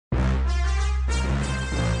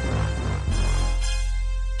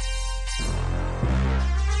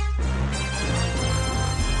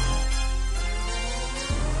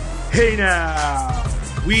Hey now,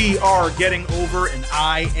 we are getting over, and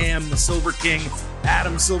I am the Silver King,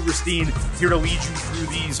 Adam Silverstein, here to lead you through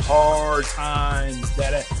these hard times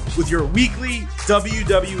with your weekly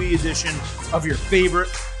WWE edition of your favorite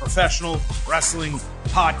professional wrestling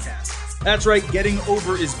podcast. That's right, Getting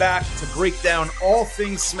Over is back to break down all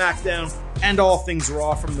things SmackDown and all things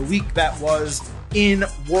Raw from the week that was in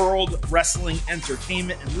World Wrestling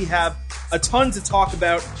Entertainment, and we have a ton to talk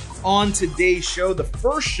about on today's show, the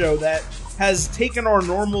first show that has taken our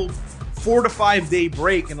normal 4 to 5 day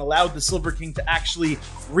break and allowed the Silver King to actually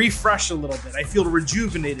refresh a little bit. I feel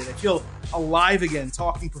rejuvenated. I feel alive again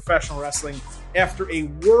talking professional wrestling after a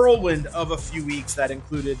whirlwind of a few weeks that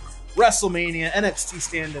included WrestleMania, NXT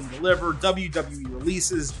Stand and Deliver, WWE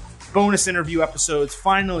releases, bonus interview episodes.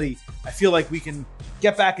 Finally, I feel like we can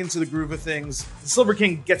get back into the groove of things. The Silver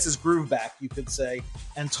King gets his groove back, you could say,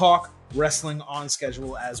 and talk wrestling on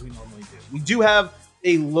schedule as we normally do. We do have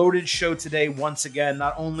a loaded show today once again.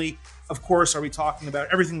 Not only, of course, are we talking about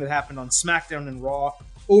everything that happened on SmackDown and Raw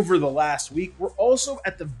over the last week, we're also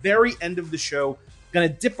at the very end of the show going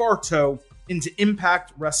to dip our toe into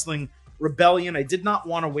Impact Wrestling Rebellion. I did not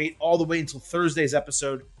want to wait all the way until Thursday's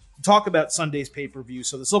episode to talk about Sunday's pay-per-view.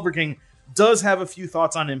 So the Silver King does have a few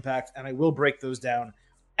thoughts on Impact, and I will break those down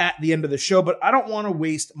at the end of the show, but I don't want to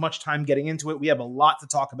waste much time getting into it. We have a lot to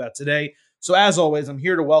talk about today. So as always, I'm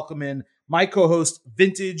here to welcome in my co-host,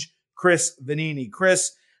 Vintage Chris Vanini.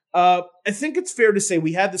 Chris, I think it's fair to say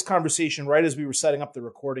we had this conversation right as we were setting up the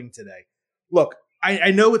recording today. Look, I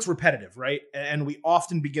know it's repetitive, right? And we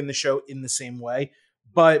often begin the show in the same way,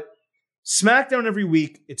 but SmackDown every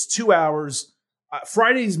week, it's 2 hours.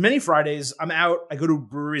 Fridays, many Fridays, I'm out. I go to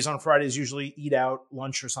breweries on Fridays, usually eat out,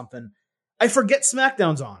 lunch or something. I forget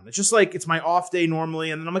SmackDown's on. It's just like, it's my off day normally.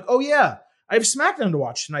 And then I'm like, oh yeah, I have SmackDown to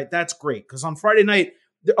watch tonight. That's great. Because on Friday night,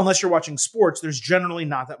 unless you're watching sports, there's generally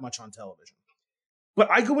not that much on television. But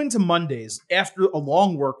I go into Mondays after a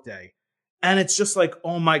long work day, and it's just like,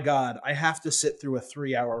 oh my God, I have to sit through a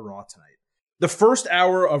 3-hour Raw tonight. The first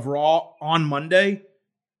hour of Raw on Monday,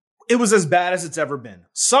 it was as bad as it's ever been.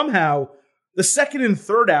 Somehow, the second and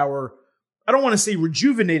third hour, I don't want to say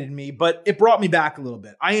rejuvenated me, but it brought me back a little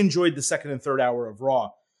bit. I enjoyed the second and third hour of Raw,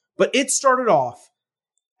 but it started off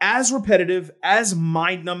as repetitive, as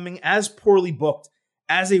mind-numbing, as poorly booked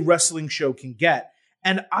as a wrestling show can get.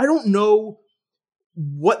 And I don't know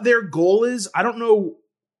what their goal is. I don't know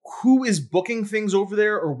who is booking things over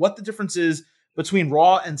there or what the difference is between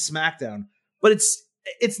Raw and SmackDown, but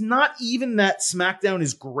it's not even that SmackDown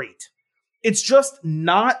is great. It's just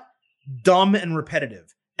not dumb and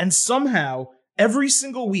repetitive. And somehow, every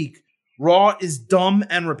single week, Raw is dumb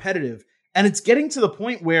and repetitive. And it's getting to the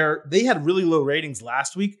point where they had really low ratings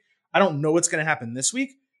last week. I don't know what's going to happen this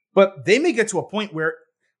week, but they may get to a point where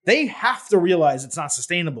they have to realize it's not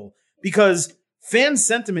sustainable because fan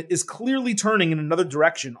sentiment is clearly turning in another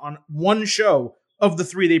direction on one show of the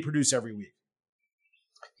 3 they produce every week.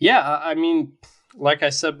 Yeah, I mean, like I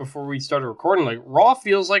said before we started recording, like Raw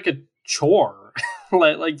feels like a chore.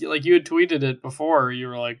 like you had tweeted it before. You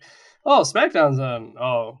were like, "Oh, SmackDown's on.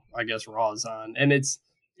 Oh, I guess Raw's on." And it's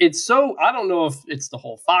so, I don't know if it's the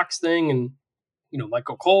whole Fox thing, and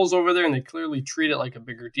Michael Cole's over there, and they clearly treat it like a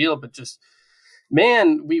bigger deal. But just,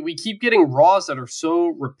 man, we keep getting Raws that are so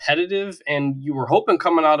repetitive, and you were hoping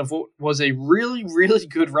coming out of what was a really, really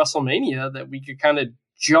good WrestleMania that we could kind of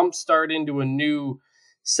jumpstart into a new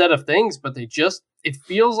set of things, but it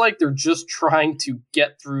feels like they're just trying to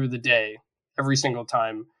get through the day every single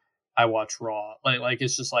time I watch Raw. Like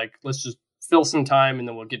it's just like, let's just fill some time and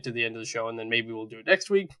then we'll get to the end of the show and then maybe we'll do it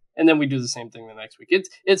next week. And then we do the same thing the next week.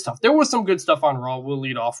 It's tough. There was some good stuff on Raw. We'll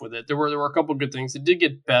lead off with it. There were a couple good things. It did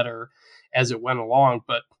get better as it went along,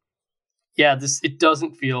 but yeah, it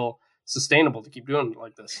doesn't feel sustainable to keep doing it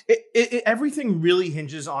like this. Everything really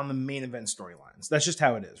hinges on the main event storylines. That's just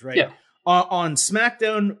how it is, right? Yeah. On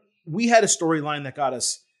SmackDown, we had a storyline that got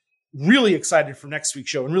us really excited for next week's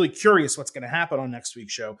show and really curious what's going to happen on next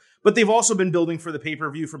week's show. But they've also been building for the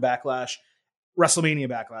pay-per-view for Backlash, WrestleMania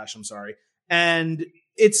Backlash, I'm sorry. And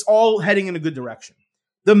it's all heading in a good direction.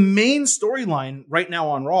 The main storyline right now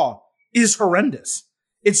on Raw is horrendous.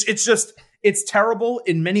 It's terrible.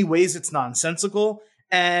 In many ways, it's nonsensical.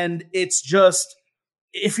 And it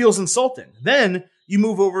feels insulting. Then you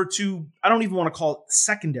move over to, I don't even want to call it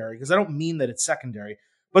secondary because I don't mean that it's secondary,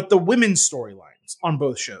 but the women's storylines on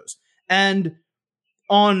both shows. And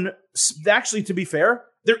actually, to be fair,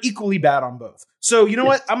 they're equally bad on both. So you know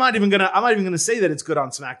what? I'm not even gonna say that it's good on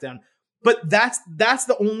SmackDown, but that's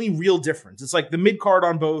the only real difference. It's like the mid card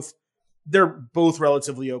on both, they're both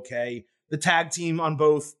relatively okay. The tag team on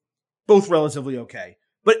both relatively okay.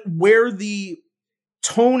 But where the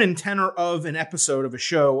tone and tenor of an episode, of a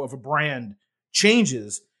show, of a brand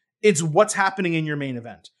changes, it's what's happening in your main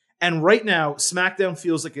event. And right now, SmackDown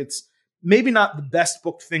feels like it's maybe not the best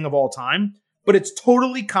booked thing of all time, but it's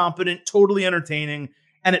totally competent, totally entertaining,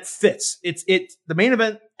 and it fits. It's the main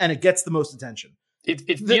event, and it gets the most attention.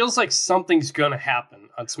 It feels like something's going to happen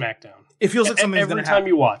on SmackDown. It feels like something's going to happen. Every time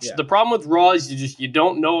you watch. Yeah. The problem with Raw is you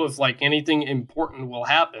don't know if like anything important will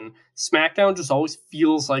happen. SmackDown just always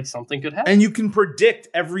feels like something could happen. And you can predict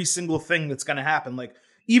every single thing that's going to happen. Like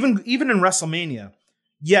even in WrestleMania,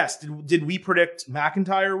 yes, did we predict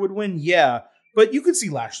McIntyre would win? Yeah. But you could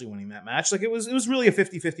see Lashley winning that match. Like it was really a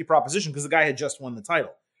 50-50 proposition because the guy had just won the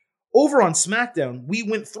title. Over on SmackDown, we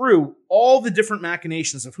went through all the different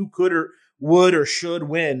machinations of who could or would or should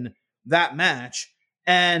win that match.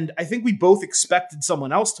 And I think we both expected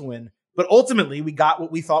someone else to win, but ultimately we got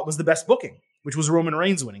what we thought was the best booking, which was Roman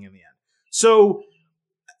Reigns winning in the end. So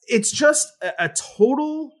it's just a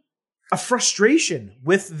total frustration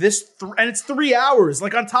with this. And it's 3 hours.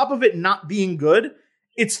 Like on top of it not being good,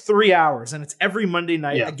 it's 3 hours and it's every Monday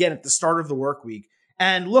night, again, at the start of the work week.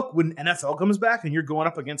 And look, when NFL comes back and you're going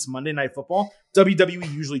up against Monday Night Football,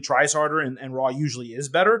 WWE usually tries harder and Raw usually is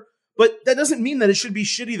better. But that doesn't mean that it should be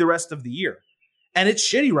shitty the rest of the year. And it's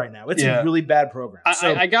shitty right now. It's a really bad program.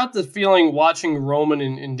 I got the feeling watching Roman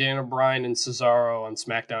and Daniel Bryan and Cesaro on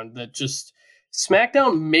SmackDown that just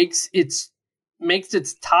SmackDown makes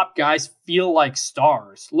its top guys feel like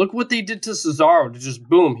stars. Look what they did to Cesaro to just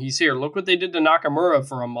boom, he's here. Look what they did to Nakamura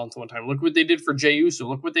for a month one time. Look what they did for Jey Uso.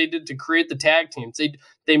 Look what they did to create the tag teams.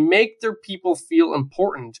 They make their people feel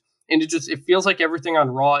important, and it feels like everything on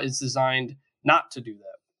Raw is designed not to do that.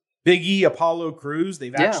 Big E, Apollo Crews,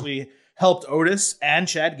 they've actually helped Otis and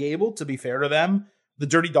Chad Gable, to be fair to them. The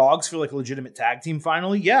Dirty Dogs feel like a legitimate tag team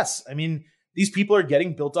finally. Yes, I mean, these people are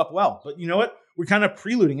getting built up well. But you know what? We're kind of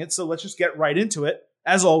preluding it, so let's just get right into it.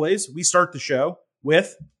 As always, we start the show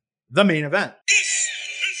with the main event.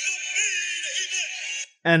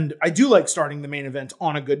 And I do like starting the main event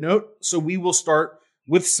on a good note, so we will start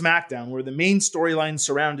with SmackDown, where the main storyline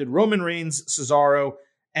surrounded Roman Reigns, Cesaro,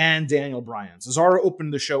 and Daniel Bryan. Cesaro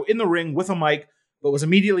opened the show in the ring with a mic, but was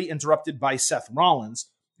immediately interrupted by Seth Rollins,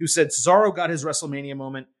 who said Cesaro got his WrestleMania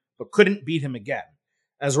moment, but couldn't beat him again.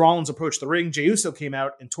 As Rollins approached the ring, Jey Uso came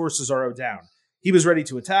out and tore Cesaro down. He was ready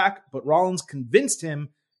to attack, but Rollins convinced him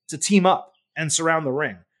to team up and surround the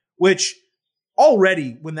ring, which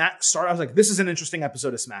already, when that started, I was like, this is an interesting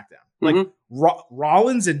episode of SmackDown. Like,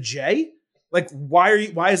 Rollins and Jey? Like, why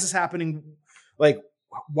is this happening? Like,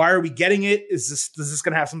 why are we getting it? Does this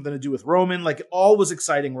going to have something to do with Roman? Like, it all was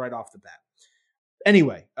exciting right off the bat.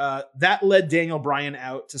 Anyway, that led Daniel Bryan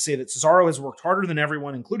out to say that Cesaro has worked harder than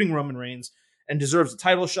everyone, including Roman Reigns, and deserves a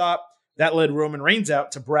title shot. That led Roman Reigns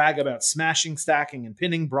out to brag about smashing, stacking, and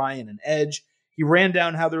pinning Bryan and Edge. He ran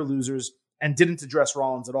down how they're losers and didn't address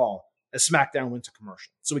Rollins at all as SmackDown went to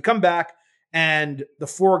commercial. So we come back, and the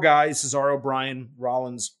four guys, Cesaro, Bryan,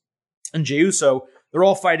 Rollins, and Jey Uso, they're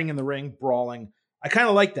all fighting in the ring, brawling. I kind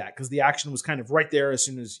of like that because the action was kind of right there as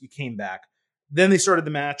soon as you came back. Then they started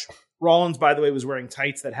the match. Rollins, by the way, was wearing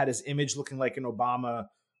tights that had his image looking like an Obama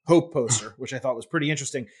Hope poster, which I thought was pretty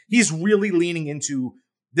interesting. He's really leaning into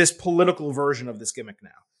this political version of this gimmick now.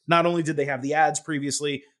 Not only did they have the ads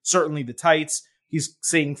previously, certainly the tights. He's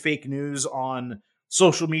saying fake news on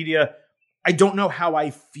social media. I don't know how I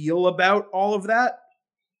feel about all of that,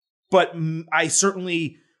 but I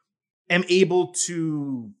certainly am able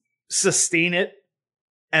to sustain it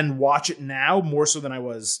and watch it now more so than I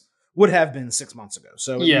would have been 6 months ago.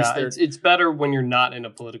 So yeah, it's better when you're not in a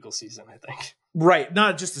political season, I think. Right.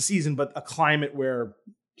 Not just a season, but a climate where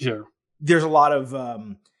sure, there's a lot of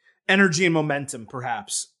energy and momentum,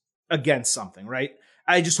 perhaps, against something, right?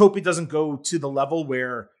 I just hope it doesn't go to the level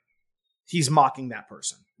where he's mocking that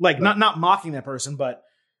person. Like, right. not mocking that person, but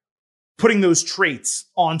putting those traits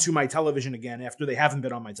onto my television again after they haven't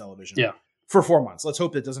been on my television for 4 months. Let's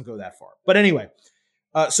hope that doesn't go that far. But anyway,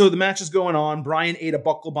 so the match is going on. Bryan ate a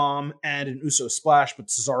buckle bomb and an Uso splash, but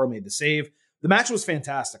Cesaro made the save. The match was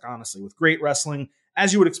fantastic, honestly, with great wrestling,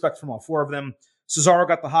 as you would expect from all four of them. Cesaro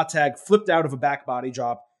got the hot tag, flipped out of a back body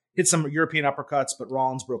drop, hit some European uppercuts, but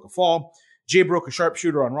Rollins broke a fall. Jey broke a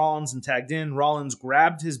sharpshooter on Rollins and tagged in. Rollins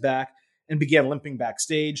grabbed his back and began limping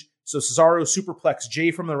backstage. So Cesaro superplexed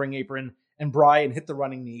Jey from the ring apron, and Bryan hit the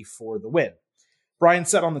running knee for the win. Bryan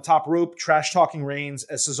sat on the top rope, trash-talking Reigns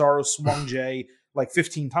as Cesaro swung Jey like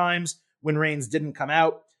 15 times. When Reigns didn't come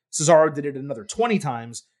out, Cesaro did it another 20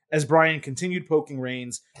 times as Bryan continued poking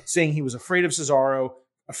Reigns, saying he was afraid of Cesaro,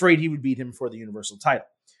 afraid he would beat him for the Universal title.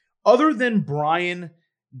 Other than Bryan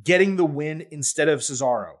getting the win instead of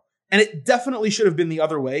Cesaro, And it definitely should have been the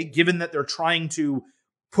other way, given that they're trying to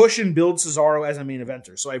push and build Cesaro as a main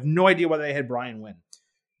eventer. So I have no idea why they had Bryan win.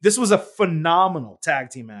 This was a phenomenal tag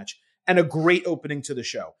team match and a great opening to the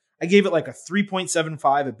show. I gave it like a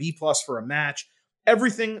 3.75, a B+ for a match.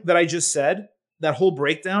 Everything that I just said, that whole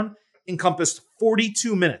breakdown, encompassed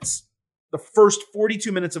 42 minutes. The first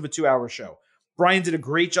 42 minutes of a 2-hour show. Bryan did a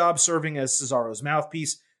great job serving as Cesaro's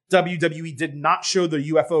mouthpiece. WWE did not show the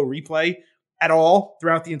UFO replay at all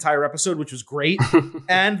throughout the entire episode, which was great.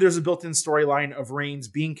 And there's a built-in storyline of Reigns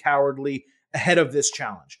being cowardly ahead of this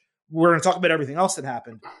challenge. We're going to talk about everything else that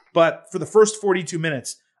happened. But for the first 42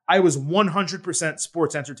 minutes, I was 100%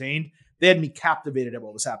 sports entertained. They had me captivated at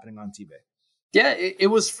what was happening on TV. Yeah, it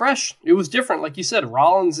was fresh. It was different. Like you said,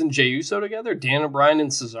 Rollins and Jey Uso together, Daniel Bryan and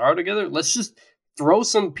Cesaro together. Let's just throw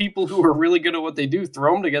some people who are really good at what they do,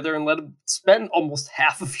 throw them together and let them spend almost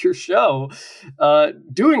half of your show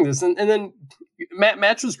doing this. And then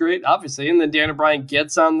match was great, obviously. And then Daniel Bryan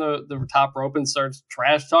gets on the top rope and starts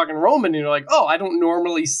trash talking Roman. And you're like, oh, I don't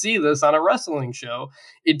normally see this on a wrestling show.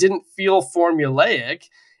 It didn't feel formulaic.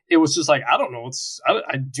 It was just like, I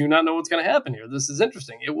do not know what's going to happen here. This is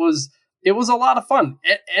interesting. It was a lot of fun.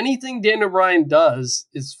 Anything Daniel Bryan does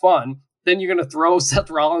is fun. Then you're going to throw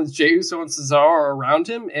Seth Rollins, Jey Uso, and Cesaro around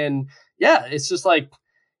him. And yeah, it's just like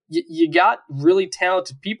you got really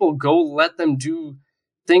talented people. Go let them do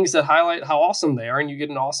things that highlight how awesome they are. And you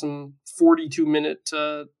get an awesome 42-minute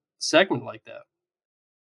segment like that.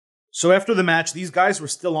 So after the match, these guys were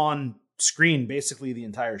still on screen basically the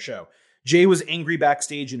entire show. Jey was angry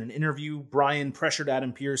backstage in an interview. Bryan pressured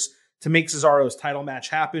Adam Pearce to make Cesaro's title match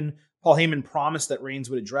happen. Paul Heyman promised that Reigns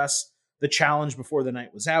would address the challenge before the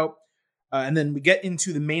night was out. And then we get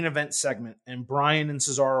into the main event segment, and Bryan and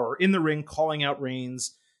Cesaro are in the ring calling out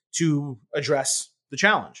Reigns to address the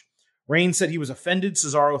challenge. Reigns said he was offended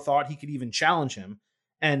Cesaro thought he could even challenge him,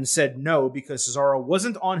 and said no because Cesaro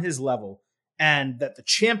wasn't on his level and that the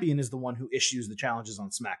champion is the one who issues the challenges on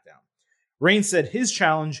SmackDown. Reigns said his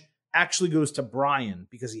challenge actually goes to Bryan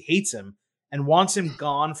because he hates him and wants him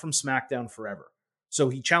gone from SmackDown forever. So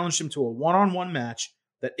he challenged him to a one-on-one match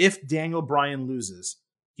that if Daniel Bryan loses,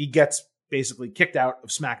 he gets basically kicked out of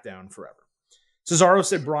SmackDown forever. Cesaro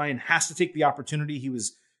said Bryan has to take the opportunity. He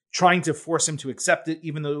was trying to force him to accept it,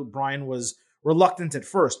 even though Bryan was reluctant at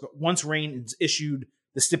first. But once Reigns issued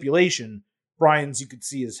the stipulation, Bryan's, you could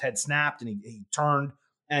see his head snapped and he turned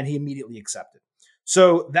and he immediately accepted.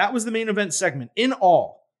 So that was the main event segment. In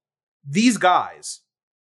all, these guys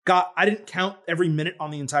got, I didn't count every minute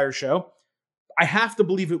on the entire show. I have to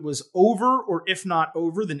believe it was over, or if not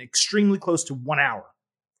over, then extremely close to 1 hour.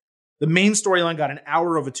 The main storyline got an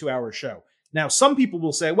hour of a 2-hour show. Now, some people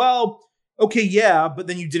will say, well, okay, yeah, but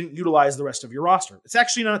then you didn't utilize the rest of your roster. It's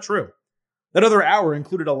actually not true. That other hour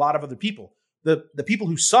included a lot of other people. The people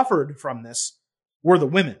who suffered from this were the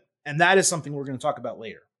women. And that is something we're going to talk about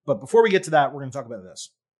later. But before we get to that, we're going to talk about this.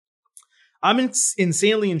 I'm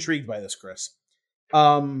insanely intrigued by this, Chris.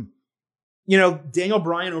 Daniel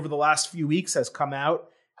Bryan over the last few weeks has come out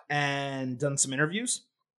and done some interviews.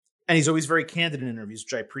 And he's always very candid in interviews,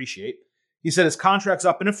 which I appreciate. He said his contract's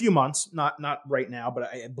up in a few months, not right now, but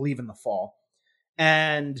I believe in the fall.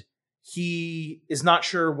 And he is not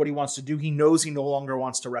sure what he wants to do. He knows he no longer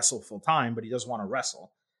wants to wrestle full time, but he does want to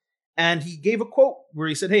wrestle. And he gave a quote where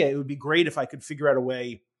he said, hey, it would be great if I could figure out a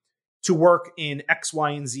way to work in X,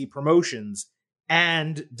 Y, and Z promotions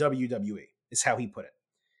and WWE, is how he put it.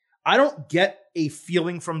 I don't get a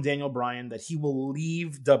feeling from Daniel Bryan that he will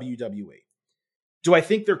leave WWE. Do I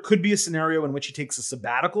think there could be a scenario in which he takes a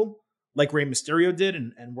sabbatical like Rey Mysterio did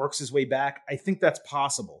and works his way back? I think that's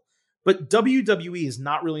possible. But WWE is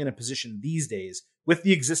not really in a position these days, with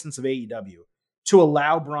the existence of AEW, to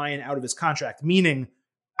allow Bryan out of his contract, meaning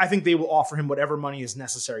I think they will offer him whatever money is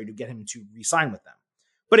necessary to get him to re-sign with them.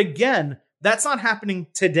 But again, that's not happening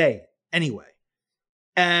today anyway.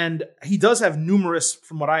 And he does have numerous,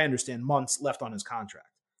 from what I understand, months left on his contract.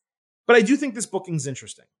 But I do think this booking's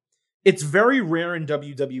interesting. It's very rare in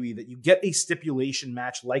WWE that you get a stipulation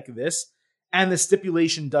match like this, and the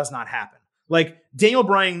stipulation does not happen. Like, Daniel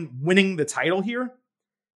Bryan winning the title here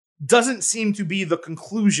doesn't seem to be the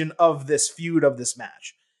conclusion of this feud, of this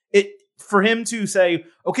match. For him to say,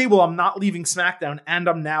 okay, well, I'm not leaving SmackDown and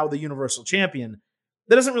I'm now the Universal Champion,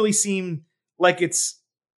 that doesn't really seem like it's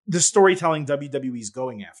the storytelling WWE's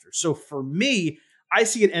going after. So for me, I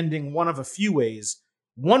see it ending one of a few ways.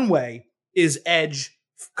 One way is Edge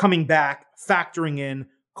coming back, factoring in,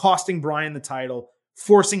 costing Bryan the title,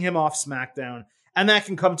 forcing him off SmackDown, and that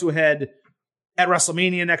can come to a head at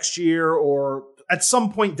WrestleMania next year, or at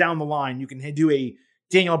some point down the line, you can do a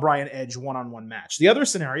Daniel Bryan Edge one-on-one match. The other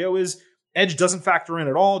scenario is Edge doesn't factor in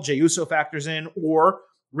at all, Jey Uso factors in, or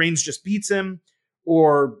Reigns just beats him,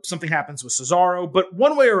 or something happens with Cesaro. But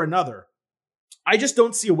one way or another, I just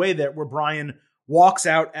don't see a way that where Bryan walks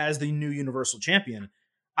out as the new Universal Champion.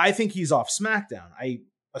 I think he's off SmackDown. I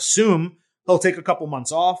assume he'll take a couple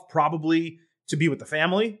months off, probably to be with the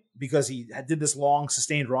family, because he did this long,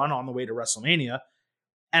 sustained run on the way to WrestleMania.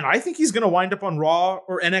 And I think he's going to wind up on Raw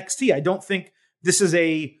or NXT. I don't think this is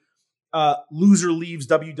a loser leaves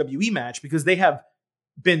WWE match, because they have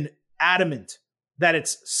been adamant that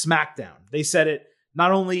it's SmackDown. They said it.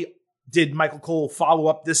 Not only did Michael Cole follow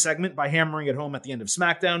up this segment by hammering it home at the end of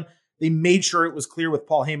SmackDown, they made sure it was clear with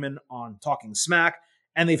Paul Heyman on Talking Smack,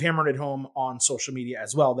 and they've hammered it home on social media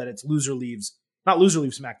as well that it's not loser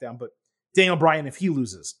leaves SmackDown, but Daniel Bryan, if he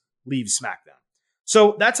loses, leaves SmackDown.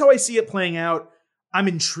 So that's how I see it playing out. I'm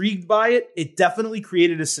intrigued by it. It definitely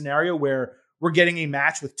created a scenario where we're getting a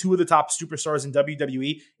match with two of the top superstars in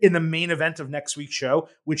WWE in the main event of next week's show,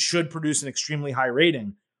 which should produce an extremely high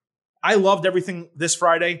rating. I loved everything this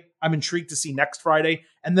Friday. I'm intrigued to see next Friday,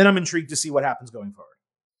 and then I'm intrigued to see what happens going forward.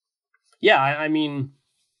 Yeah, I mean,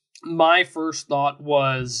 my first thought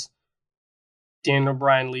was Daniel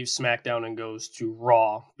Bryan leaves SmackDown and goes to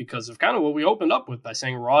Raw, because of kind of what we opened up with by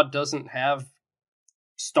saying Raw doesn't have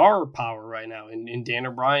star power right now, and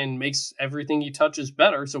Daniel Bryan makes everything he touches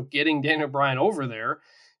better. So getting Daniel Bryan over there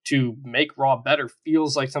to make Raw better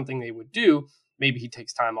feels like something they would do. Maybe he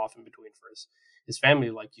takes time off in between for his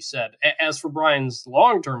family, like you said. As for Bryan's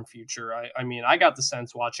long-term future, I mean, I got the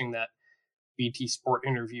sense watching that BT Sport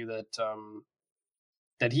interview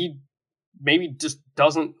that he maybe just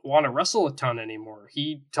doesn't want to wrestle a ton anymore.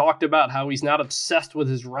 He talked about how he's not obsessed with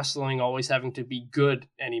his wrestling always having to be good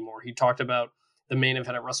anymore. He talked about the main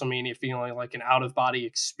event at WrestleMania feeling like an out-of-body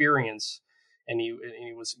experience, and he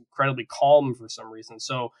was incredibly calm for some reason.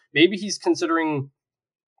 So maybe he's considering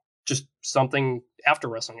just something after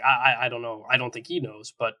wrestling. I don't know. I don't think he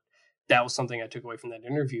knows, but that was something I took away from that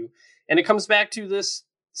interview. And it comes back to this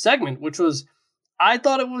segment, which was, I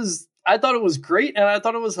thought it was great, and I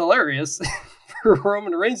thought it was hilarious for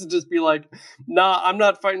Roman Reigns to just be like, nah, I'm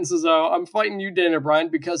not fighting Cesaro. I'm fighting you, Daniel Bryan,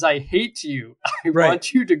 because I hate you. I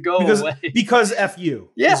want you to go away. Because F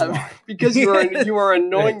you. Yeah, because you are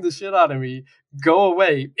annoying right. The shit out of me. Go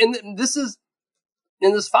away. And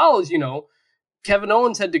this follows, Kevin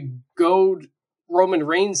Owens had to goad Roman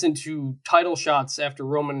Reigns into title shots after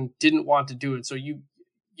Roman didn't want to do it. So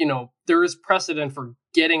there is precedent for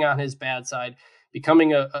getting on his bad side,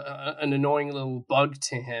 becoming an annoying little bug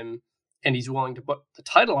to him, and he's willing to put the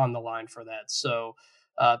title on the line for that. So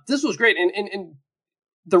this was great, and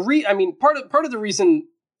part of the reason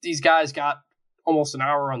these guys got almost an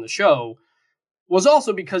hour on the show was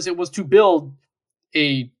also because it was to build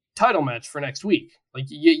a title match for next week. Like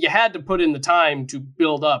you had to put in the time to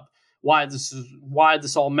build up why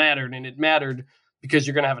this all mattered, and it mattered because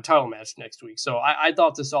you're going to have a title match next week. So I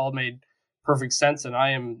thought this all made perfect sense, and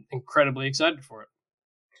I am incredibly excited for it.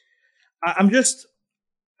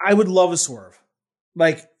 I would love a swerve.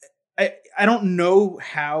 Like, I don't know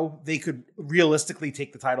how they could realistically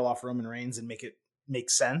take the title off Roman Reigns and make it make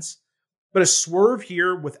sense, but a swerve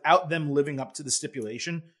here without them living up to the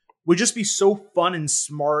stipulation would just be so fun and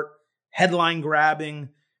smart, headline grabbing.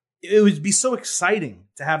 It would be so exciting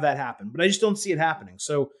to have that happen, but I just don't see it happening.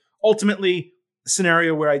 So ultimately, the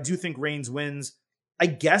scenario where I do think Reigns wins, I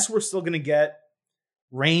guess we're still going to get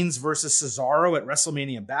Reigns versus Cesaro at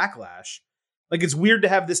WrestleMania Backlash. Like, it's weird to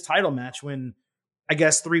have this title match when, I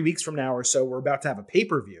guess 3 weeks from now or so, we're about to have a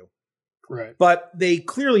pay-per-view. Right. But they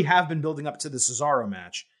clearly have been building up to the Cesaro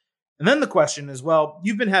match. And then the question is, well,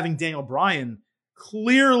 you've been having Daniel Bryan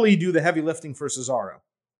clearly do the heavy lifting for Cesaro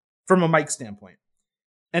from a mic standpoint.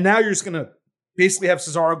 And now you're just going to basically have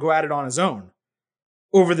Cesaro go at it on his own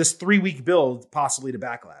over this 3-week build, possibly to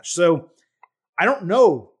Backlash. So I don't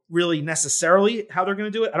know really necessarily how they're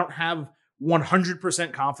going to do it. I don't have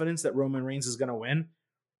 100% confidence that Roman Reigns is going to win.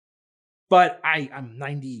 But I'm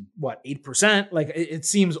 8%. Like, it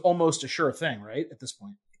seems almost a sure thing, right? At this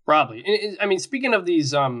point. Probably. I mean, speaking of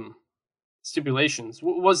these stipulations,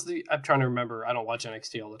 I'm trying to remember, I don't watch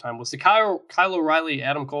NXT all the time. Was the Kyle O'Reilly,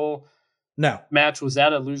 Adam Cole match, was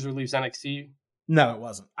that a loser leaves NXT? No, it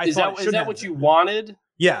wasn't. Is that what you wanted?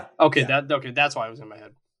 Yeah. Okay, yeah. That's why it was in my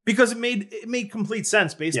head. Because it made complete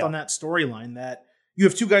sense based on that storyline that you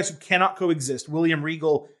have two guys who cannot coexist. William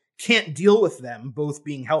Regal can't deal with them both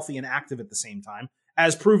being healthy and active at the same time,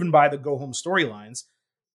 as proven by the go home storylines.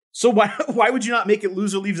 So why would you not make it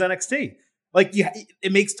loser leaves NXT? Like,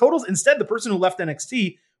 it makes total. Instead, the person who left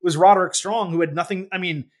NXT was Roderick Strong, who had nothing. I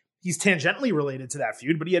mean, he's tangentially related to that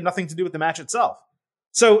feud, but he had nothing to do with the match itself.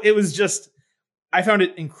 So it was just, I found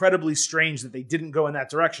it incredibly strange that they didn't go in that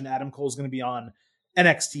direction. Adam Cole's going to be on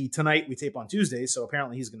NXT tonight. We tape on Tuesday, so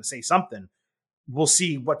apparently he's going to say something. We'll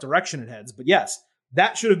see what direction it heads. But yes,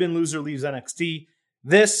 that should have been Loser Leaves NXT.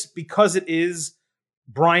 This, because it is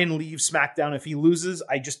Bryan leaves SmackDown if he loses,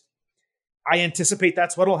 I anticipate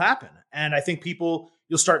that's what'll happen. And I think you'll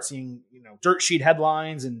start seeing, dirt sheet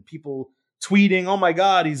headlines and people tweeting, "Oh my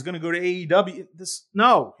God, he's going to go to AEW."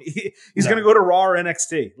 He's going to go to Raw or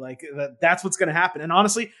NXT. Like that's what's going to happen. And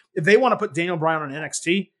honestly, if they want to put Daniel Bryan on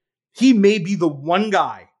NXT, he may be the one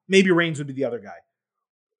guy, maybe Reigns would be the other guy,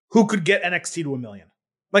 who could get NXT to 1 million.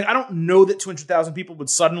 Like, I don't know that 200,000 people would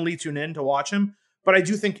suddenly tune in to watch him, but I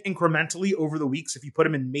do think incrementally over the weeks, if you put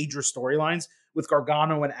him in major storylines with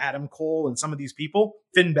Gargano and Adam Cole and some of these people,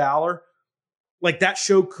 Finn Balor, like that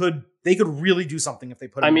show they could really do something if they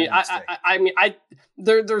put him in NXT.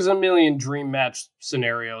 There's a million dream match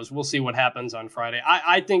scenarios. We'll see what happens on Friday.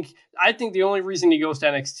 I think the only reason he goes to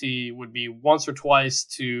NXT would be once or twice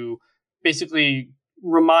to basically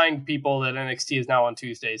remind people that NXT is now on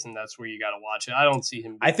Tuesdays and that's where you got to watch it. I don't see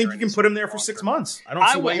him. I think you can put him there for 6 months.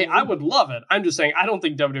 I would love it. I'm just saying, I don't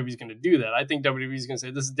think WWE is going to do that. I think WWE is going to say,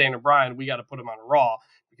 this is Daniel Bryan. We got to put him on Raw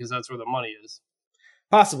because that's where the money is.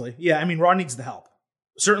 Possibly. Yeah. I mean, Raw needs the help.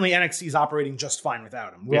 Certainly NXT is operating just fine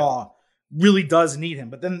without him. Raw really does need him.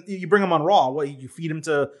 But then you bring him on Raw. You feed him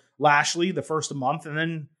to Lashley the first month and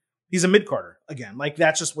then he's a mid-carder again. Like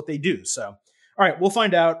that's just what they do. So, all right, we'll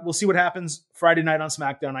find out. We'll see what happens Friday night on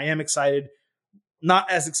SmackDown. I am excited.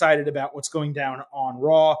 Not as excited about what's going down on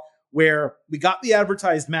Raw, where we got the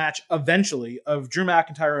advertised match eventually of Drew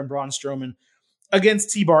McIntyre and Braun Strowman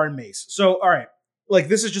against T-Bar and Mace. So, all right, like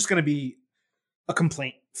this is just going to be a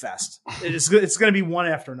complaint fest. It's going to be one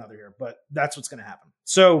after another here, but that's what's going to happen.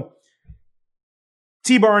 So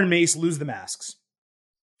T-Bar and Mace lose the masks,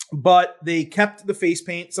 but they kept the face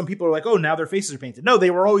paint. Some people are like, oh, now their faces are painted. No,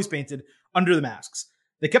 they were always painted under the masks.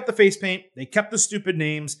 They kept the face paint. They kept the stupid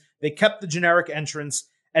names. They kept the generic entrance.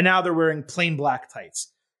 And now they're wearing plain black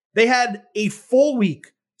tights. They had a full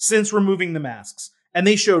week since removing the masks, and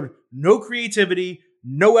they showed no creativity,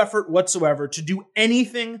 no effort whatsoever to do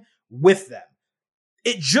anything with them.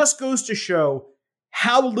 It just goes to show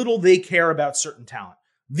how little they care about certain talent.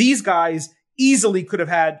 These guys easily could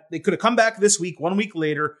have come back this week, 1 week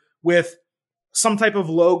later, with some type of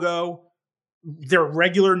logo, their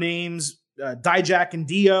regular names, Dijak and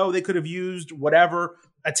Dio, they could have used whatever,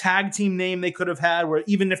 a tag team name they could have had, where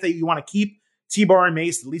even if you want to keep T-Bar and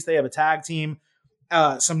Mace, at least they have a tag team,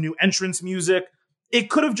 some new entrance music. It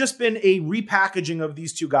could have just been a repackaging of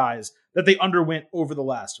these two guys that they underwent over the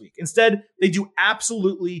last week. Instead, they do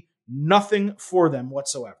absolutely nothing for them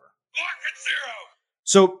whatsoever.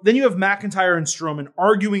 So then you have McIntyre and Strowman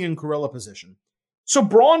arguing in gorilla position. So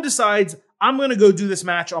Braun decides, I'm going to go do this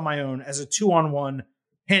match on my own as a 2-on-1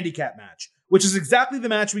 handicap match, which is exactly the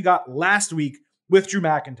match we got last week with Drew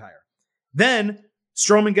McIntyre. Then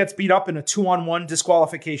Strowman gets beat up in a 2-on-1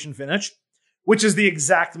 disqualification finish, which is the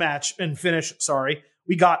exact match and finish,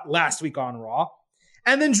 we got last week on Raw.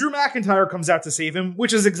 And then Drew McIntyre comes out to save him,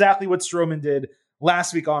 which is exactly what Strowman did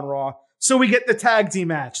last week on Raw. So we get the tag team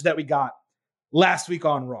match that we got last week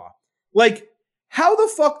on Raw. Like, how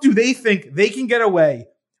the fuck do they think they can get away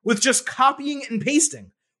with just copying and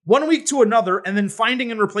pasting 1 week to another and then finding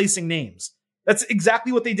and replacing names? That's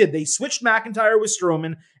exactly what they did. They switched McIntyre with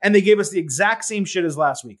Strowman and they gave us the exact same shit as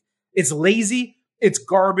last week. It's lazy, it's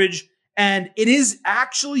garbage, and it is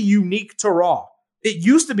actually unique to Raw. It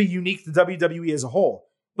used to be unique to WWE as a whole,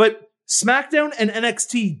 but SmackDown and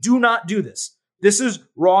NXT do not do this. This is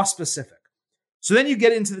Raw specific. So then you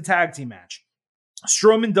get into the tag team match.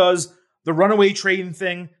 Strowman does the runaway train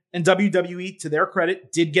thing, and WWE, to their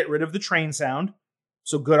credit, did get rid of the train sound.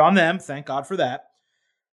 So good on them. Thank God for that.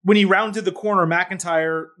 When he rounded the corner,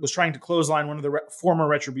 McIntyre was trying to clothesline one of the former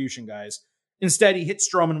Retribution guys. Instead, he hit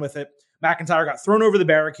Strowman with it. McIntyre got thrown over the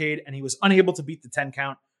barricade, and he was unable to beat the 10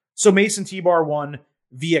 count. So Mace and T-Bar won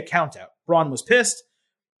via countout. Braun was pissed,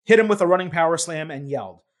 hit him with a running power slam, and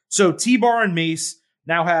yelled. So T-Bar and Mace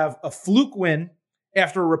now have a fluke win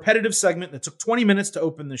after a repetitive segment that took 20 minutes to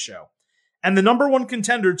open the show. And the number one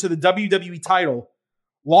contender to the WWE title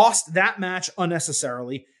lost that match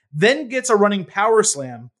unnecessarily, then gets a running power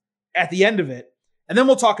slam at the end of it. And then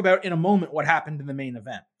we'll talk about in a moment what happened in the main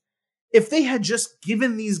event. If they had just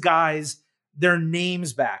given these guys their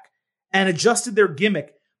names back and adjusted their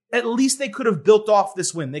gimmick, at least they could have built off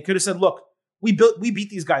this win. They could have said, look, we beat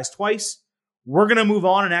these guys twice. We're going to move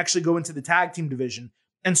on and actually go into the tag team division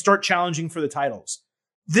and start challenging for the titles.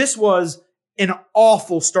 This was an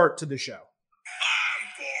awful start to the show.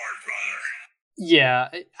 Yeah,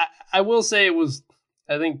 I will say it was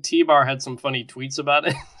I think T-Bar had some funny tweets about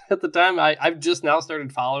it at the time. I've just now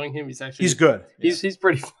started following him. He's good. Yeah. He's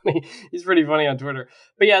pretty funny. He's pretty funny on Twitter.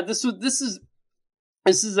 But yeah, this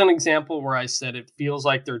is an example where I said it feels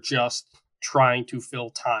like they're just trying to fill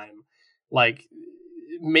time. Like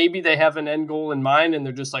maybe they have an end goal in mind and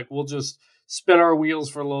they're just like, we'll just spin our wheels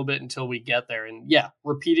for a little bit until we get there. And yeah,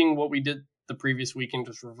 repeating what we did the previous week and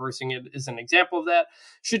just reversing it is an example of that.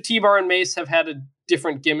 Should T-Bar and Mace have had a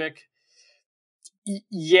different gimmick?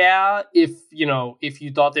 Yeah, if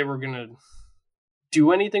you thought they were going to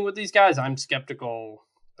do anything with these guys, I'm skeptical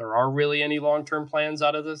there are really any long-term plans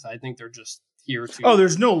out of this. I think they're just here to... Oh,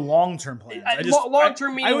 there's no long-term plans.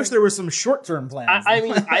 Long-term meaning... I wish there was some short-term plans.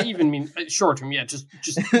 I even mean short-term, yeah. Just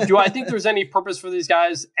do I think there's any purpose for these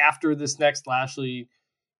guys after this next Lashley,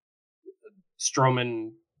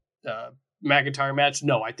 Strowman, McIntyre match?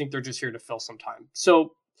 No, I think they're just here to fill some time.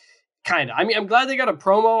 So, kind of. I mean, I'm glad they got a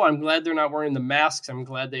promo. I'm glad they're not wearing the masks. I'm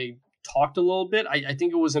glad they talked a little bit. I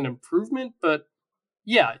think it was an improvement, but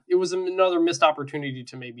yeah, it was another missed opportunity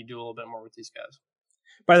to maybe do a little bit more with these guys.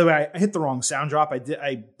 By the way, I hit the wrong sound drop.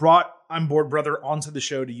 I brought I'm Bored Brother onto the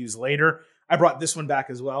show to use later. I brought this one back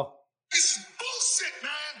as well. This is bullshit,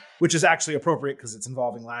 man. Which is actually appropriate because it's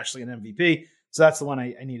involving Lashley and MVP. So that's the one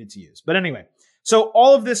I needed to use. But anyway, so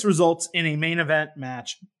all of this results in a main event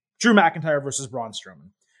match. Drew McIntyre versus Braun Strowman.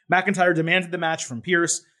 McIntyre demanded the match from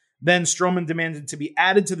Pierce. Then Strowman demanded to be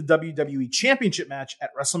added to the WWE Championship match at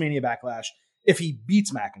WrestleMania Backlash if he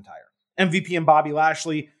beats McIntyre. MVP and Bobby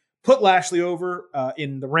Lashley put Lashley over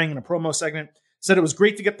in the ring in a promo segment, said it was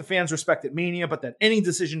great to get the fans' respect at Mania, but that any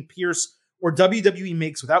decision Pierce or WWE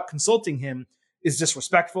makes without consulting him is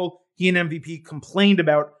disrespectful. He and MVP complained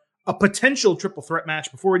about a potential triple threat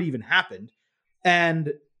match before it even happened.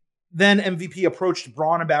 And then MVP approached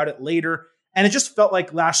Braun about it later, and it just felt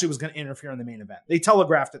like Lashley was going to interfere in the main event. They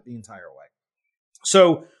telegraphed it the entire way.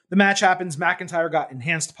 So the match happens. McIntyre got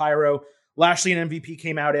enhanced pyro. Lashley and MVP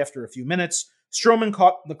came out after a few minutes. Strowman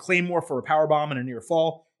caught the Claymore for a powerbomb and a near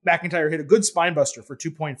fall. McIntyre hit a good spinebuster for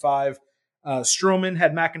 2.5. Strowman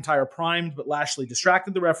had McIntyre primed, but Lashley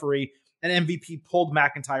distracted the referee, and MVP pulled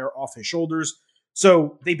McIntyre off his shoulders.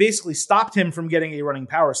 So they basically stopped him from getting a running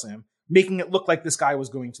power slam, making it look like this guy was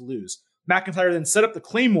going to lose. McIntyre then set up the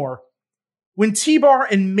Claymore when T-Bar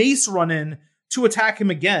and Mace run in to attack him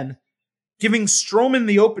again, giving Strowman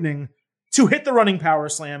the opening to hit the running power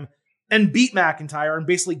slam and beat McIntyre and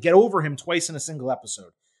basically get over him twice in a single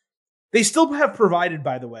episode. They still have provided,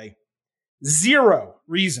 by the way, zero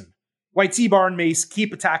reason why T-Bar and Mace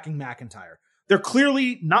keep attacking McIntyre. They're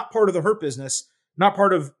clearly not part of the Hurt Business, not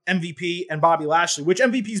part of MVP and Bobby Lashley, which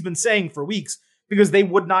MVP's been saying for weeks because they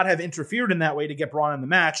would not have interfered in that way to get Braun in the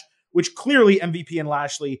match, which clearly MVP and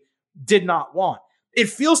Lashley did not want. It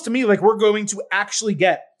feels to me like we're going to actually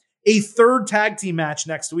get a third tag team match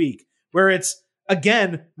next week where it's,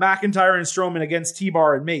 again, McIntyre and Strowman against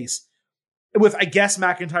T-Bar and Mace, with, I guess,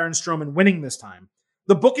 McIntyre and Strowman winning this time.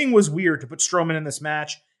 The booking was weird to put Strowman in this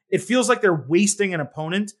match. It feels like they're wasting an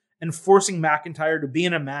opponent and forcing McIntyre to be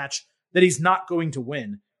in a match that he's not going to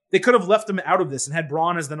win. They could have left him out of this and had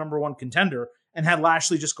Braun as the number one contender and had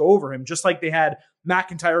Lashley just go over him, just like they had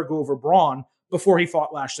McIntyre go over Braun before he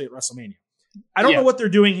fought Lashley at WrestleMania. I don't know what they're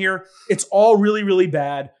doing here. It's all really, really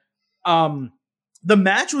bad. The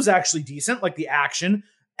match was actually decent, like the action.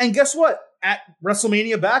 And guess what? At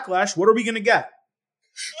WrestleMania Backlash, what are we going to get?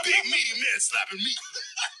 Big meaty man slapping me.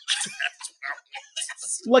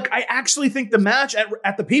 Like, I actually think the match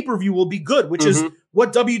at the pay-per-view will be good, which is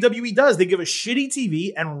what WWE does. They give us shitty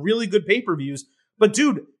TV and really good pay-per-views. But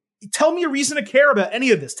dude, tell me a reason to care about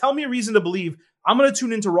any of this. Tell me a reason to believe I'm going to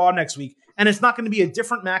tune into Raw next week, and it's not going to be a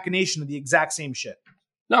different machination of the exact same shit.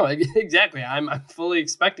 No, exactly. I'm fully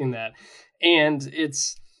expecting that. And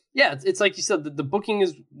it's like you said, the booking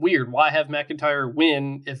is weird. Why have McIntyre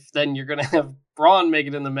win if then you're going to have Braun make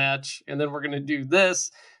it in the match, and then we're going to do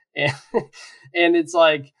this? And it's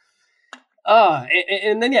like,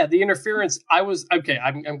 and then, the interference,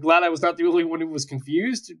 I'm glad I was not the only one who was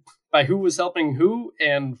confused by who was helping who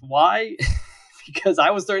and why, because I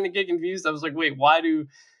was starting to get confused. I was like,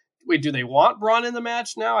 do they want Braun in the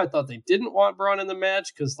match now? I thought they didn't want Braun in the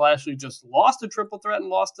match because Lashley just lost a triple threat and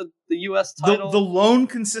lost the U.S. title. The lone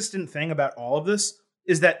consistent thing about all of this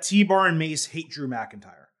is that T-Bar and Mace hate Drew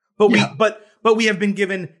McIntyre. But we have been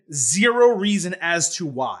given zero reason as to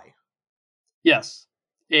why. Yes.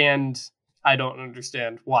 And I don't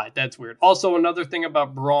understand why. That's weird. Also, another thing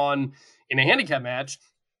about Braun in a handicap match,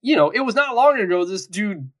 it was not long ago this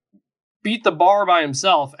dude beat the bar by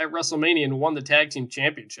himself at WrestleMania and won the tag team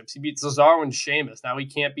championships. He beat Cesaro and Sheamus. Now he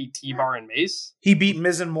can't beat T-Bar and Mace. He beat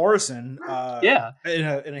Miz and Morrison in a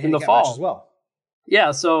handicap the fall match as well.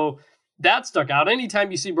 Yeah, so that stuck out.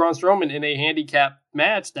 Anytime you see Braun Strowman in a handicap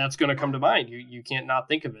match, that's going to come to mind. You can't not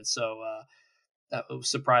think of it. So that was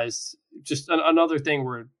surprised. Just another thing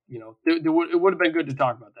where, it would have been good to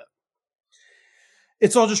talk about that.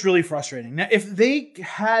 It's all just really frustrating. Now, if they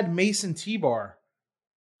had Mason T-Bar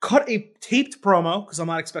cut a taped promo, because I'm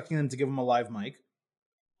not expecting them to give him a live mic,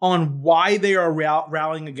 on why they are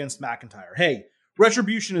rallying against McIntyre. Hey,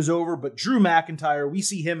 Retribution is over, but Drew McIntyre, we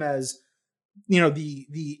see him as,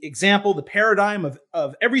 the example, the paradigm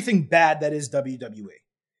of everything bad that is WWE.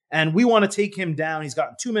 And we want to take him down. He's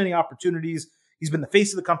gotten too many opportunities. He's been the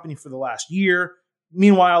face of the company for the last year.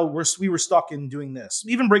 Meanwhile, we were stuck in doing this.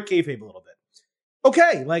 Even break kayfabe a little bit.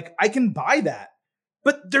 Okay, I can buy that.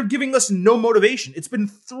 But they're giving us no motivation. It's been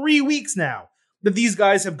 3 weeks now that these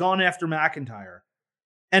guys have gone after McIntyre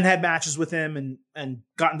and had matches with him and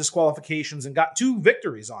gotten disqualifications and got 2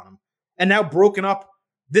 victories on him and now broken up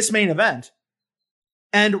this main event.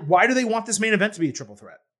 And why do they want this main event to be a triple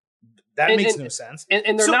threat? That makes no sense.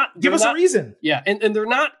 And they're not... Give us a reason. Yeah, and they're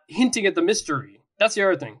not hinting at the mystery. That's the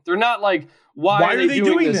other thing. They're not like, why are they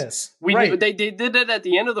doing this? Right. They did it at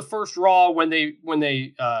the end of the first Raw when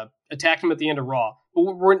they attacked him at the end of Raw.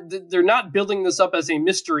 But they're not building this up as a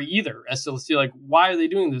mystery either, as to see, why are they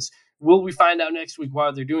doing this? Will we find out next week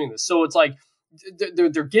why they're doing this? So it's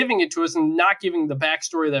they're giving it to us and not giving the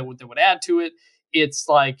backstory that would add to it. It's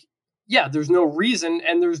there's no reason,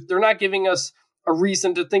 and they're not giving us a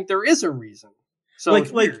reason to think there is a reason. So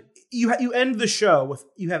you end the show with,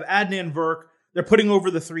 you have Adnan Virk. They're putting over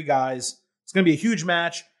the 3 guys. It's going to be a huge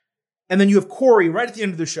match. And then you have Corey right at the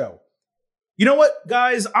end of the show. You know what,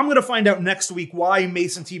 guys? I'm going to find out next week why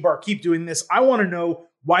Mason T-Bar keep doing this. I want to know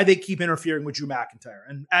why they keep interfering with Drew McIntyre.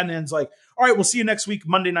 And Adnan's like, all right, we'll see you next week,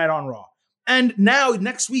 Monday night on Raw. And now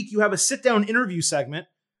next week you have a sit-down interview segment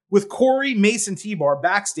with Corey, Mason T-Bar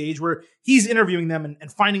backstage where he's interviewing them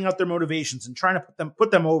and finding out their motivations and trying to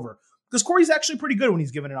put them over. Because Corey's actually pretty good when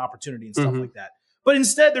he's given an opportunity and stuff like that. But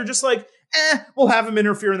instead, they're just like, we'll have him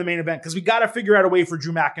interfere in the main event because we got to figure out a way for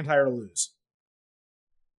Drew McIntyre to lose.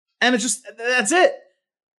 And it's just, that's it.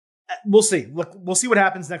 We'll see. Look, we'll see what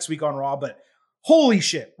happens next week on Raw, but holy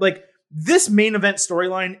shit. This main event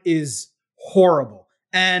storyline is horrible.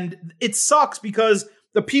 And it sucks because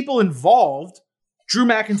the people involved, Drew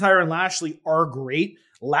McIntyre and Lashley, are great.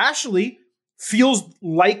 Lashley feels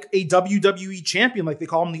like a WWE champion, like they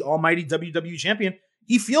call him the almighty WWE champion.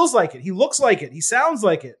 He feels like it. He looks like it. He sounds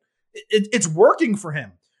like it. It's working for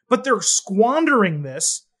him. But they're squandering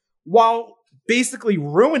this while basically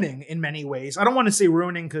ruining, in many ways. I don't want to say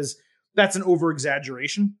ruining because that's an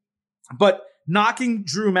over-exaggeration. But knocking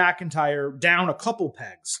Drew McIntyre down a couple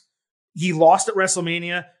pegs. He lost at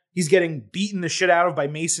WrestleMania. He's getting beaten the shit out of by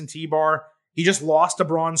Mason T-Bar. He just lost to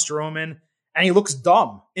Braun Strowman. And he looks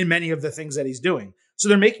dumb in many of the things that he's doing. So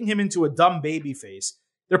they're making him into a dumb babyface.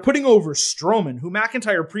 They're putting over Strowman, who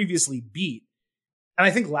McIntyre previously beat. And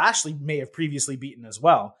I think Lashley may have previously beaten as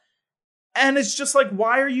well. And it's just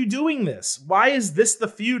why are you doing this? Why is this the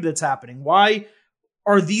feud that's happening? Why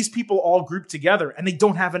are these people all grouped together and they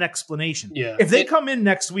don't have an explanation? Yeah. If they come in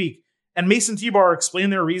next week and Mason T-Bar explain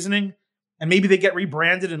their reasoning and maybe they get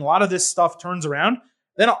rebranded and a lot of this stuff turns around,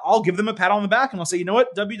 then I'll give them a pat on the back and I'll say, you know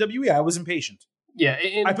what, WWE, I was impatient. Yeah,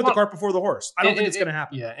 I put the cart before the horse. I don't think it's going to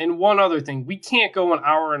happen. Yeah, and one other thing, we can't go an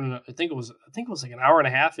hour and I think it was an hour and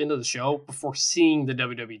a half into the show before seeing the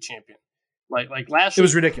WWE champion. Like last year, it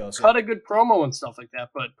was ridiculous. Cut a good promo and stuff like that,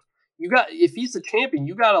 but if he's the champion,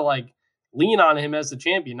 you got to lean on him as the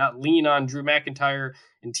champion, not lean on Drew McIntyre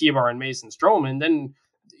and T-Bar and Mason Strowman. Then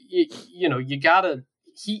you got to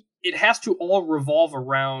it has to all revolve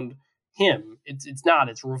around him.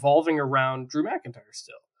 It's revolving around Drew McIntyre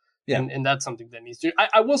still. Yeah. And that's something that needs to...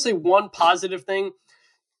 I will say one positive thing.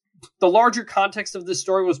 The larger context of this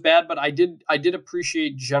story was bad, but I did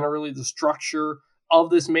appreciate generally the structure of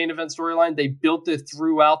this main event storyline. They built it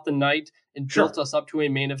throughout the night and built us up to a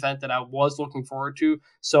main event that I was looking forward to.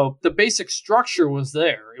 So the basic structure was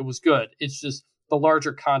there. It was good. It's just the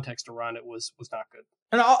larger context around it was not good.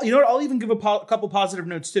 And I'll even give a couple positive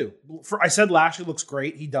notes too. I said Lashley looks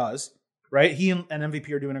great. He does, right? He and MVP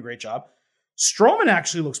are doing a great job. Strowman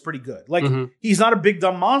actually looks pretty good. He's not a big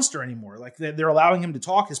dumb monster anymore. They're allowing him to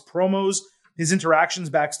talk. His promos, his interactions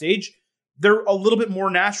backstage, they're a little bit more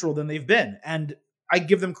natural than they've been. And I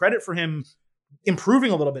give them credit for him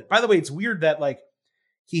improving a little bit. By the way, it's weird that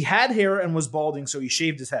he had hair and was balding, so he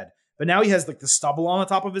shaved his head. But now he has the stubble on the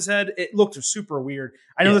top of his head. It looked super weird.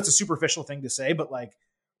 I know that's a superficial thing to say, but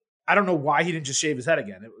I don't know why he didn't just shave his head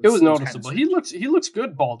again. It was noticeable. He looks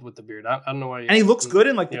good bald with the beard. I don't know why. And he looks good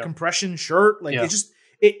in the compression shirt.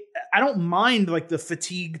 I don't mind the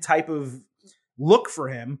fatigue type of look for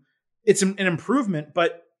him. It's an improvement,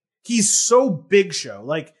 but he's so Big Show.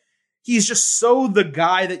 Like, he's just so the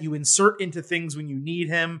guy that you insert into things when you need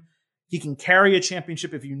him. He can carry a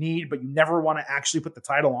championship if you need, but you never want to actually put the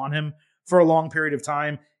title on him for a long period of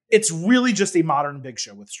time. It's really just a modern Big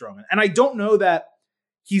Show with Strowman. And I don't know that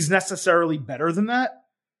he's necessarily better than that,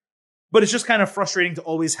 but it's just kind of frustrating to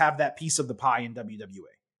always have that piece of the pie in WWE.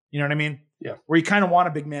 You know what I mean? Yeah. Where you kind of want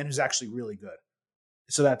a big man who's actually really good.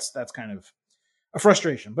 So that's kind of a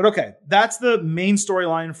frustration. But okay, that's the main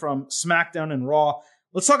storyline from SmackDown and Raw.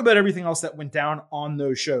 Let's talk about everything else that went down on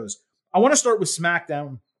those shows. I want to start with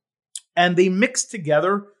SmackDown. And they mixed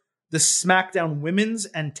together the SmackDown Women's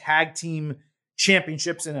and Tag Team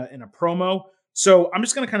Championships in a promo. So I'm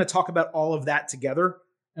just going to kind of talk about all of that together,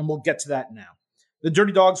 and we'll get to that now. The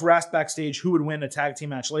Dirty Dogs were asked backstage who would win a tag team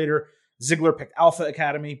match later. Ziggler picked Alpha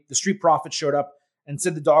Academy. The Street Profits showed up and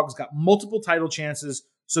said the Dogs got multiple title chances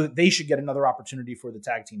so that they should get another opportunity for the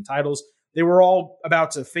tag team titles. They were all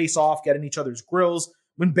about to face off, get in each other's grills,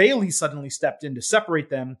 when Bayley suddenly stepped in to separate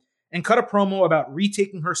them and cut a promo about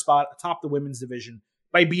retaking her spot atop the women's division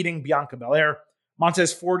by beating Bianca Belair.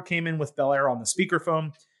 Montez Ford came in with Belair on the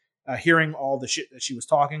speakerphone, hearing all the shit that she was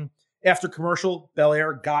talking. After commercial,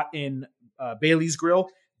 Belair got in Bayley's grill,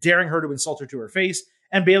 daring her to insult her to her face,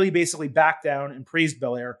 and Bayley basically backed down and praised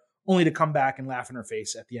Belair, only to come back and laugh in her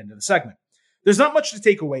face at the end of the segment. There's not much to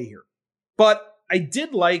take away here, but I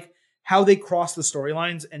did like how they crossed the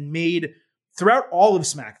storylines and made, throughout all of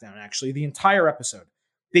SmackDown, actually, the entire episode,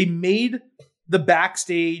 they made the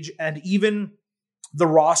backstage and even the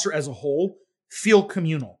roster as a whole feel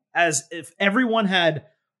communal, as if everyone had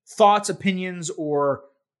thoughts, opinions, or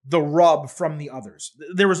the rub from the others.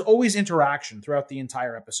 There was always interaction throughout the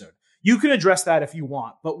entire episode. You can address that if you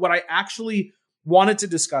want, but what I actually wanted to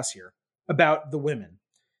discuss here about the women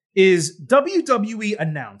is WWE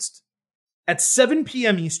announced at 7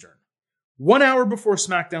 p.m. Eastern, 1 hour before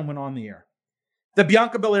SmackDown went on the air, that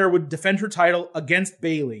Bianca Belair would defend her title against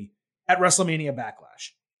Bayley at WrestleMania Backlash.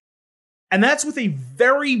 And that's with a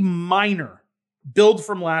very minor build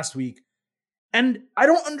from last week. And I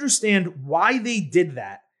don't understand why they did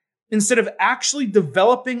that instead of actually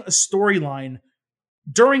developing a storyline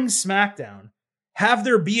during SmackDown, have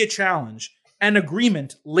there be a challenge and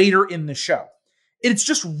agreement later in the show. It's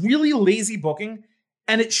just really lazy booking,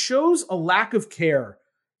 and it shows a lack of care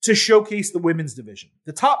to showcase the women's division.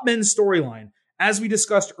 The top men's storyline, as we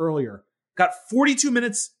discussed earlier, got 42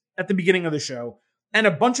 minutes at the beginning of the show and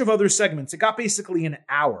a bunch of other segments. It got basically an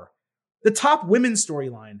hour. The top women's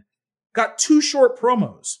storyline got 2 short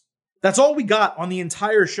promos. That's all we got on the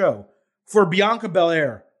entire show for Bianca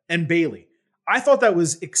Belair and Bayley. I thought that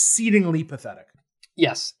was exceedingly pathetic.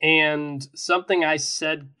 Yes, and something I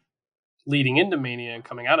said leading into Mania and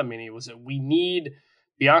coming out of Mania was that we need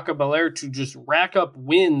Bianca Belair to just rack up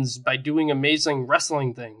wins by doing amazing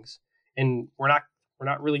wrestling things. And we're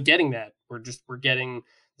not really getting that. We're getting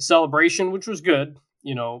the celebration, which was good,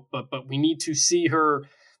 but we need to see her.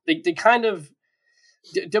 They kind of,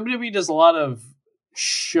 WWE does a lot of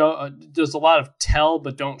tell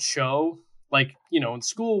but don't show. Like, in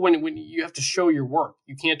school, when you have to show your work,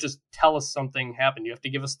 you can't just tell us something happened. You have to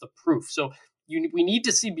give us the proof. So we need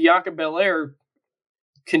to see Bianca Belair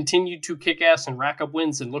continue to kick ass and rack up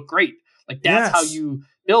wins and look great. Like, that's how you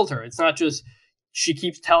build her. It's not just she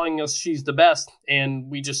keeps telling us she's the best and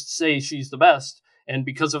we just say she's the best. And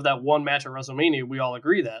because of that one match at WrestleMania, we all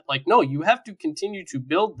agree that. Like, no, you have to continue to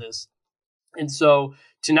build this. And so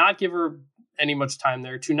to not give her any much time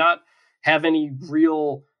there, to not have any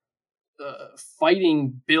real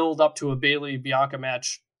fighting build up to a Bayley Bianca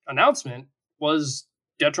match announcement was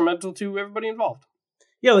detrimental to everybody involved.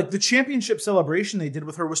 Yeah, like the championship celebration they did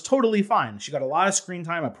with her was totally fine. She got a lot of screen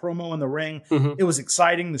time, a promo in the ring. Mm-hmm. It was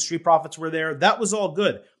exciting. The Street Profits were there. That was all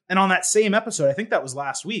good. And on that same episode, I think that was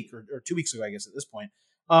last week or 2 weeks ago, I guess at this point,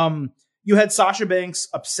 you had Sasha Banks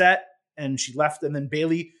upset and she left. And then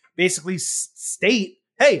Bayley basically state,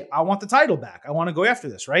 hey, I want the title back. I want to go after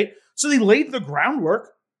this, right? So they laid the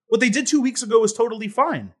groundwork. What they did 2 weeks ago was totally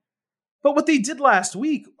fine. But what they did last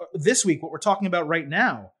week, this week, what we're talking about right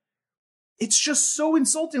now, it's just so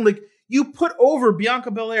insulting. Like, you put over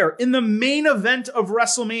Bianca Belair in the main event of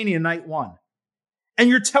WrestleMania Night 1. And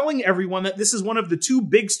you're telling everyone that this is one of the 2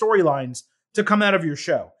 big storylines to come out of your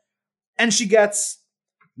show. And she gets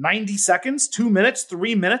 90 seconds, 2 minutes,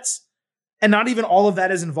 3 minutes. And not even all of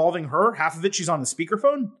that is involving her. Half of it, she's on the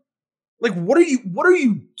speakerphone. Like, what are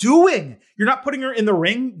you doing? You're not putting her in the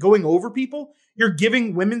ring, going over people. You're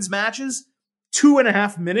giving women's matches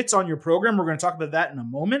 2.5 minutes on your program. We're going to talk about that in a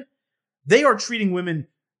moment. They are treating women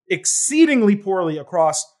exceedingly poorly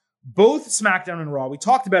across both SmackDown and Raw, we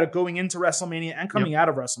talked about it going into WrestleMania and coming out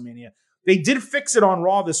of WrestleMania. They did fix it on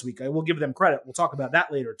Raw this week. I will give them credit. We'll talk about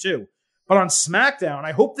that later too. But on SmackDown,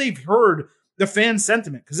 I hope they've heard the fan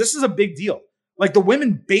sentiment because this is a big deal. Like the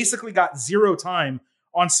women basically got 0 time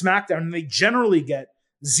on SmackDown and they generally get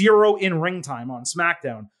 0 in-ring time on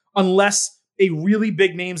SmackDown unless a really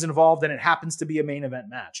big name's involved and it happens to be a main event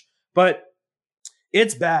match. But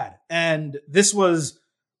it's bad. And this was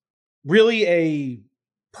really a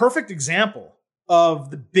perfect example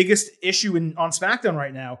of the biggest issue on SmackDown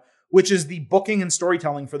right now, which is the booking and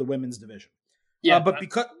storytelling for the women's division. Yeah.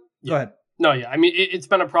 Go ahead. No, yeah. I mean, it's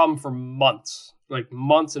been a problem for months, like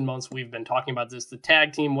months and months. We've been talking about this. The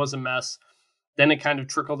tag team was a mess. Then it kind of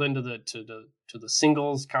trickled into the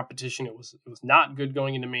singles competition. It was not good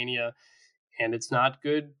going into Mania, and it's not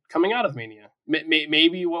good coming out of Mania.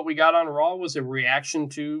 Maybe what we got on Raw was a reaction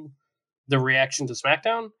to the reaction to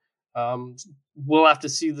SmackDown. We'll have to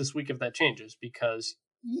see this week if that changes because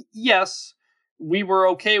yes, we were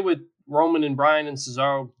okay with Roman and Bryan and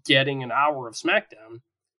Cesaro getting an hour of SmackDown,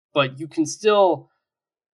 but you can still,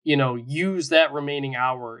 use that remaining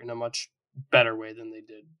hour in a much better way than they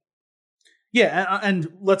did. Yeah, and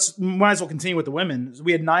might as well continue with the women.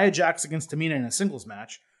 We had Nia Jax against Tamina in a singles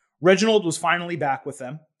match. Reginald was finally back with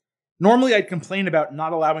them. Normally, I'd complain about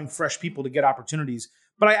not allowing fresh people to get opportunities,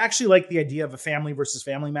 but I actually like the idea of a family versus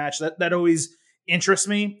family match. That always interests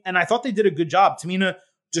me, and I thought they did a good job. Tamina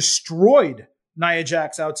destroyed Nia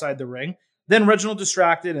Jax outside the ring. Then Reginald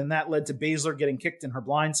distracted, and that led to Baszler getting kicked in her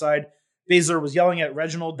blind side. Baszler was yelling at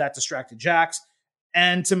Reginald. That distracted Jax,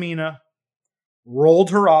 and Tamina rolled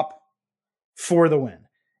her up for the win.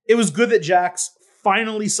 It was good that Jax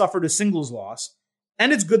finally suffered a singles loss,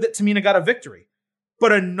 and it's good that Tamina got a victory.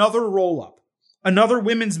 But another roll-up, another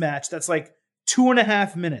women's match that's like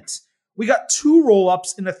 2.5 minutes. We got 2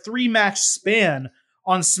 roll-ups in a 3-match span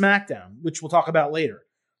on SmackDown, which we'll talk about later.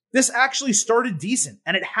 This actually started decent,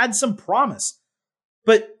 and it had some promise.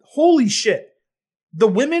 But holy shit, the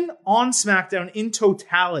women on SmackDown in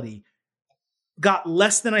totality got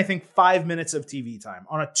less than, I think, 5 minutes of TV time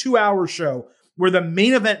on a 2-hour show where the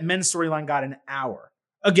main event men's storyline got an hour.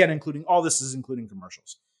 Again, including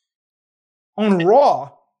commercials. On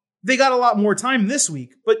Raw, they got a lot more time this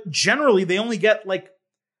week, but generally they only get like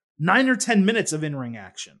 9 or 10 minutes of in-ring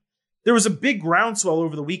action. There was a big groundswell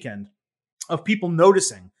over the weekend of people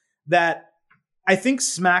noticing that I think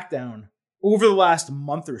SmackDown over the last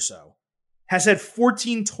month or so has had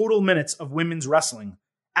 14 total minutes of women's wrestling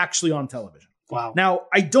actually on television. Wow. Now,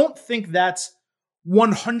 I don't think that's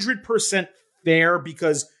 100% fair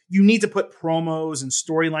because you need to put promos and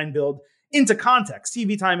storyline build into context.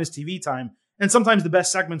 TV time is TV time. And sometimes the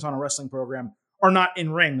best segments on a wrestling program are not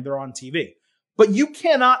in ring, they're on TV. But you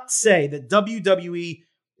cannot say that WWE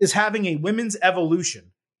is having a women's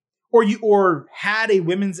evolution or had a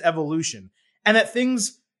women's evolution and that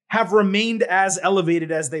things have remained as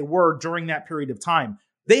elevated as they were during that period of time.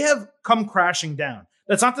 They have come crashing down.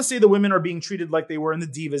 That's not to say the women are being treated like they were in the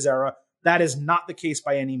Divas era. That is not the case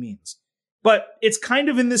by any means. But it's kind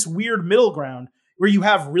of in this weird middle ground where you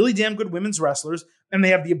have really damn good women's wrestlers and they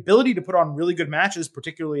have the ability to put on really good matches,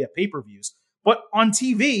 particularly at pay-per-views. But on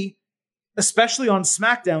TV, especially on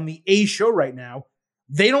SmackDown, the A show right now,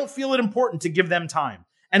 they don't feel it important to give them time.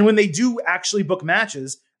 And when they do actually book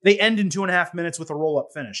matches, they end in 2.5 minutes with a roll-up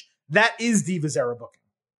finish. That is Divas era booking.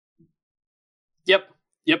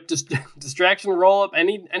 Yep. Distraction roll-up.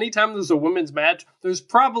 Anytime there's a women's match, there's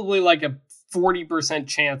probably like a 40%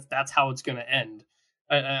 chance that's how it's going to end.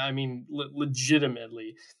 I mean,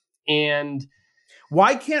 legitimately. And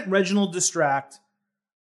why can't Reginald distract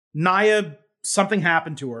Nia? Something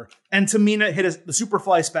happened to her, and Tamina hit the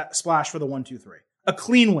Superfly splash for the 1-2-3. A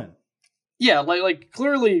clean win. Yeah, like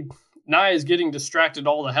clearly Nia's getting distracted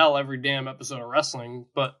all the hell every damn episode of wrestling.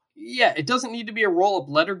 But yeah, it doesn't need to be a roll-up.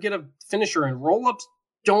 Let her get a finisher, and roll-ups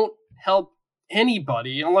don't help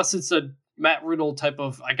anybody unless it's a Matt Riddle type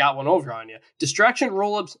of I got one over on you. Distraction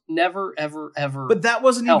roll-ups never, ever, ever. But that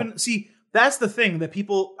wasn't help. even... See, that's the thing that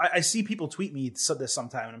people... I see people tweet me this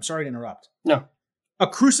sometime, and I'm sorry to interrupt. No. A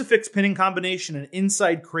crucifix pinning combination, an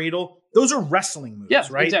inside cradle, those are wrestling moves,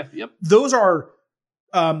 right? Exactly. Yep. Those are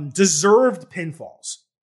deserved pinfalls.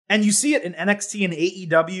 And you see it in NXT and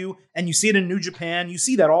AEW, and you see it in New Japan. You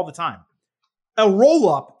see that all the time. A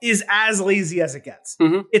roll-up is as lazy as it gets.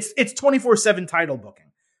 Mm-hmm. It's 24/7 title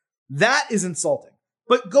booking. That is insulting.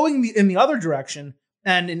 But going in the other direction,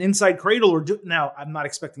 and an inside cradle, now I'm not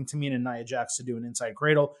expecting Tamina and Nia Jax to do an inside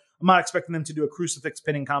cradle. I'm not expecting them to do a crucifix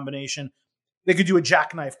pinning combination. They could do a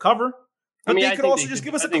jackknife cover, but they could also just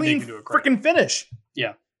give us a clean freaking finish.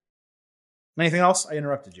 Yeah. Anything else? I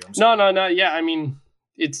interrupted you. No. Yeah, I mean,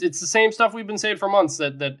 It's the same stuff we've been saying for months.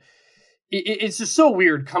 It's just so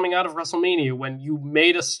weird coming out of WrestleMania when you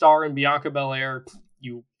made a star in Bianca Belair.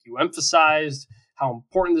 You emphasized how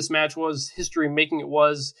important this match was, history making it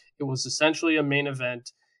was. It was essentially a main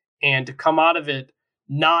event, and to come out of it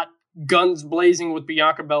not guns blazing with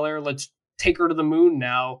Bianca Belair, let's take her to the moon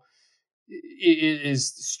now, it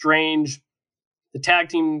is strange. The tag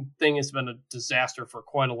team thing has been a disaster for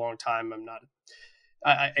quite a long time.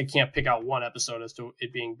 I can't pick out one episode as to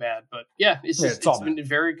it being bad, but yeah, it's been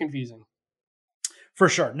very confusing. For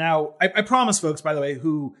sure. Now, I promise folks, by the way,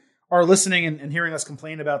 who are listening and hearing us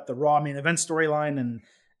complain about the Raw main event storyline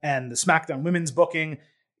and the SmackDown women's booking,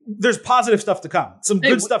 there's positive stuff to come. Some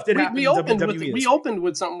good stuff did happen in WWE. We opened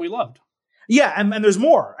with something we loved. Yeah, and there's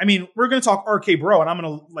more. I mean, we're going to talk RK Bro, and I'm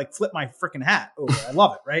going to like flip my freaking hat over it. I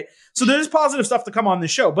love it, right? So there's positive stuff to come on this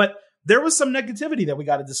show, but there was some negativity that we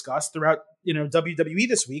got to discuss throughout, WWE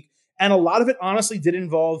this week, and a lot of it honestly did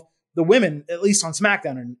involve the women, at least on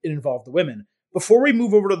SmackDown, and it involved the women. Before we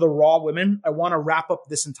move over to the Raw women, I want to wrap up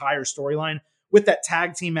this entire storyline with that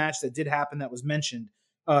tag team match that did happen that was mentioned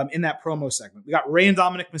in that promo segment. We got Rey and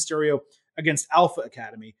Dominic Mysterio against Alpha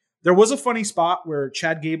Academy. There was a funny spot where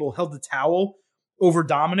Chad Gable held the towel over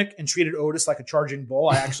Dominic and treated Otis like a charging bull.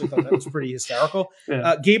 I actually thought that was pretty hysterical.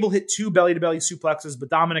 Yeah. Gable hit 2 belly-to-belly suplexes, but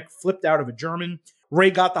Dominic flipped out of a German.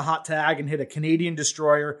 Rey got the hot tag and hit a Canadian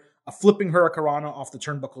Destroyer, a flipping Hurricanrana off the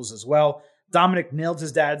turnbuckles as well. Dominic nailed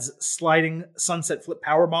his dad's sliding sunset flip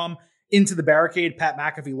powerbomb into the barricade. Pat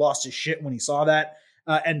McAfee lost his shit when he saw that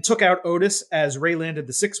and took out Otis as Rey landed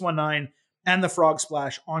the 619 and the frog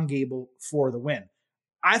splash on Gable for the win.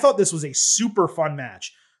 I thought this was a super fun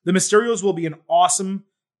match. The Mysterios will be an awesome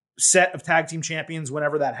set of tag team champions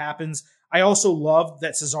whenever that happens. I also loved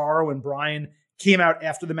that Cesaro and Bryan came out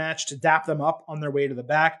after the match to dap them up on their way to the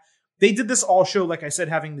back. They did this all show, like I said,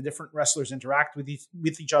 having the different wrestlers interact with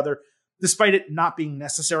each other, despite it not being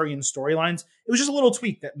necessary in storylines. It was just a little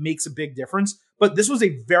tweak that makes a big difference. But this was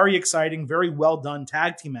a very exciting, very well done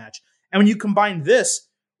tag team match. And when you combine this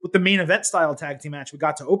with the main event style tag team match we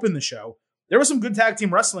got to open the show, there was some good tag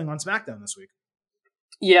team wrestling on SmackDown this week.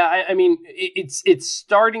 Yeah, I mean, it's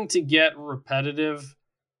starting to get repetitive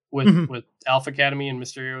with Alpha Academy and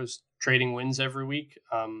Mysterio's trading wins every week.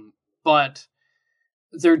 But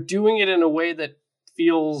they're doing it in a way that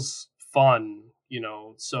feels fun,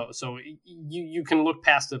 so you can look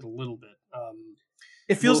past it a little bit.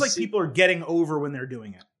 It feels like people are getting over when they're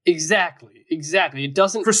doing it. Exactly. It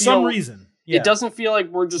doesn't for some reason. Yeah. It doesn't feel like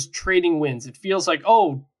we're just trading wins. It feels like,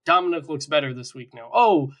 oh, Dominic looks better this week now.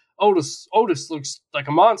 Oh, Otis looks like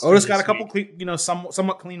a monster. Otis got a couple clean,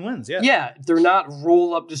 somewhat clean wins. Yeah. Yeah. They're not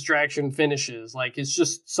roll up distraction finishes. Like it's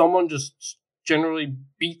just someone just generally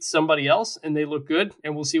beats somebody else and they look good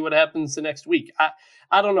and we'll see what happens the next week.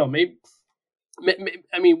 I don't know. Maybe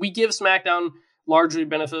we give SmackDown largely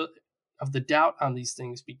benefit of the doubt on these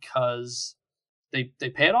things because they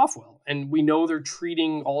pay it off well. And we know they're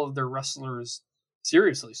treating all of their wrestlers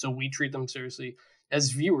seriously. So we treat them seriously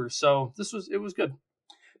as viewers. So it was good.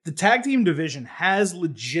 The tag team division has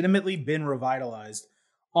legitimately been revitalized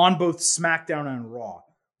on both SmackDown and Raw.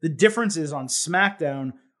 The difference is on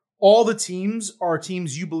SmackDown, all the teams are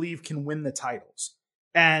teams you believe can win the titles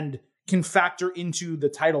and can factor into the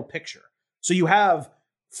title picture. So you have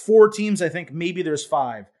 4 teams, I think maybe there's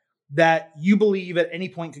 5, that you believe at any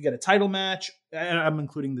point could get a title match, and I'm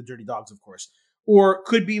including the Dirty Dogs, of course, or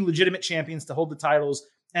could be legitimate champions to hold the titles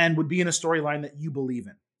and would be in a storyline that you believe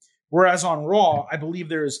in. Whereas on Raw, I believe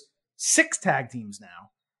there's 6 tag teams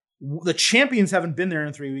now. The champions haven't been there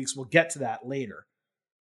in 3 weeks. We'll get to that later.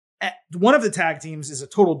 One of the tag teams is a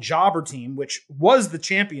total jobber team, which was the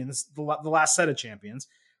champions, the last set of champions.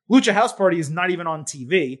 Lucha House Party is not even on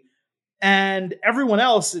TV. And everyone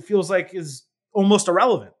else, it feels like, is almost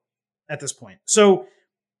irrelevant at this point. So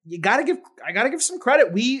I gotta give some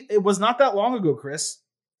credit. It was not that long ago, Chris,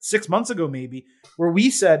 6 months ago maybe, where we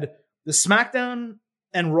said the SmackDown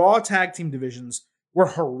and Raw tag team divisions were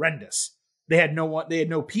horrendous. They had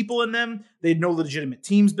no people in them. They had no legitimate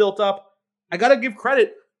teams built up. I gotta give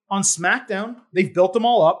credit on SmackDown. They've built them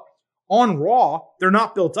all up. On Raw, they're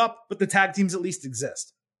not built up, but the tag teams at least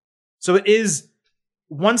exist. So it is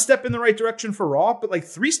one step in the right direction for Raw, but like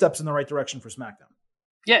 3 steps in the right direction for SmackDown.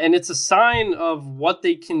 Yeah, and it's a sign of what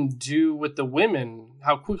they can do with the women,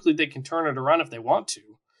 how quickly they can turn it around if they want to.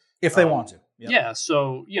 If they want to. Yep. Yeah,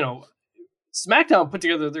 so, SmackDown put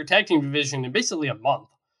together their tag team division in basically a month.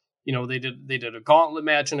 They did a gauntlet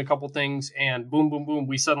match and a couple things, and boom, boom, boom,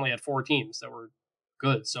 we suddenly had 4 teams that were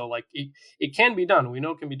good. So, it can be done. We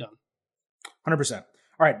know it can be done. 100%. All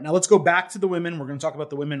right, now let's go back to the women. We're going to talk about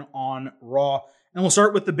the women on Raw. And we'll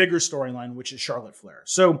start with the bigger storyline, which is Charlotte Flair.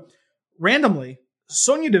 So randomly,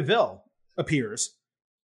 Sonya Deville appears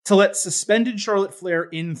to let suspended Charlotte Flair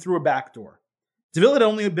in through a back door. Deville had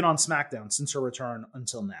only been on SmackDown since her return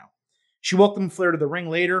until now. She welcomed Flair to the ring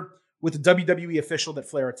later with the WWE official that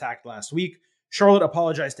Flair attacked last week. Charlotte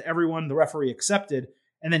apologized to everyone, the referee accepted,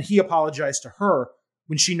 and then he apologized to her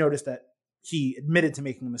when she noticed that he admitted to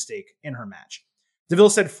making a mistake in her match. Deville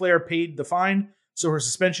said Flair paid the fine, so her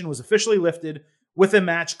suspension was officially lifted, with a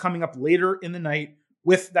match coming up later in the night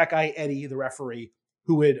with that guy Eddie, the referee,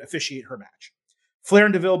 who would officiate her match. Flair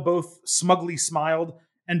and Deville both smugly smiled,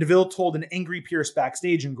 and Deville told an angry Pierce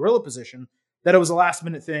backstage in gorilla position that it was a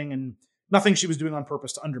last-minute thing and nothing she was doing on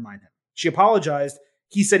purpose to undermine him. She apologized.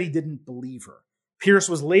 He said he didn't believe her. Pierce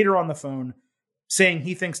was later on the phone saying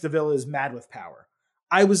he thinks Deville is mad with power.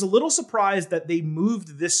 I was a little surprised that they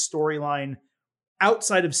moved this storyline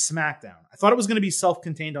outside of SmackDown. I thought it was going to be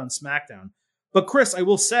self-contained on SmackDown. But Chris, I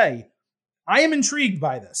will say, I am intrigued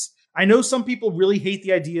by this. I know some people really hate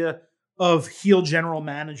the idea of heel general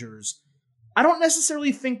managers. I don't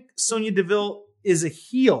necessarily think Sonya Deville is a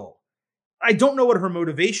heel. I don't know what her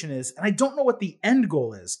motivation is, and I don't know what the end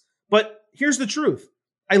goal is. But here's the truth.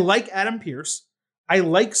 I like Adam Pearce. I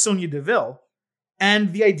like Sonya Deville.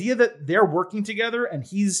 And the idea that they're working together and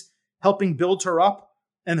he's helping build her up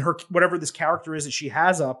and her whatever this character is that she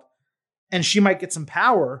has up, and she might get some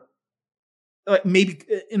power, like maybe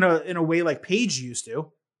in a way like Paige used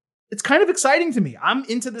to. It's kind of exciting to me. I'm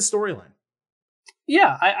into this storyline.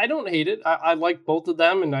 Yeah, I don't hate it. I like both of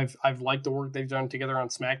them, and I've liked the work they've done together on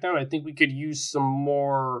SmackDown. I think we could use some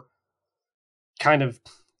more kind of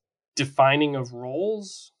defining of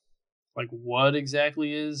roles. Like, what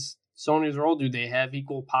exactly is Sonya's role? Do they have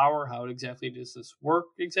equal power? How exactly does this work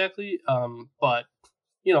exactly? But,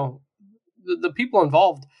 you know, the people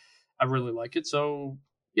involved, I really like it. So,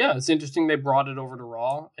 yeah, it's interesting they brought it over to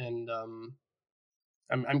Raw, and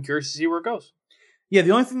I'm curious to see where it goes. Yeah,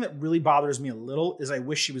 the only thing that really bothers me a little is I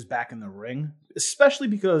wish she was back in the ring, especially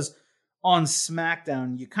because on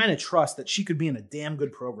SmackDown, you kind of trust that she could be in a damn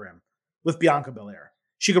good program with Bianca Belair.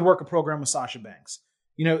 She could work a program with Sasha Banks.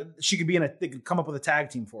 You know, she could they could come up with a tag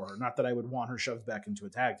team for her. Not that I would want her shoved back into a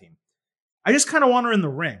tag team. I just kind of want her in the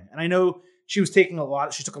ring. And I know she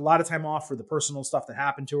took a lot of time off for the personal stuff that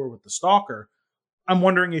happened to her with the stalker. I'm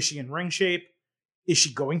wondering, is she in ring shape? Is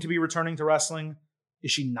she going to be returning to wrestling?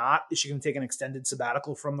 Is she not? Is she going to take an extended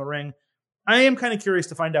sabbatical from the ring? I am kind of curious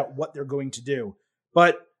to find out what they're going to do.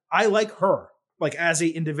 But I like her, like as an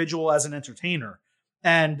individual, as an entertainer.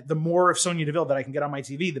 And the more of Sonya Deville that I can get on my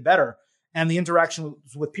TV, the better. And the interactions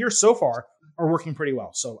with Pierce so far are working pretty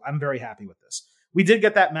well. So I'm very happy with this. We did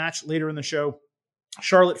get that match later in the show.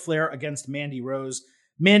 Charlotte Flair against Mandy Rose.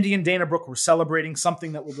 Mandy and Dana Brooke were celebrating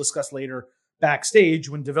something that we'll discuss later backstage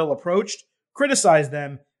when Deville approached, criticized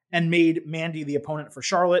them, and made Mandy the opponent for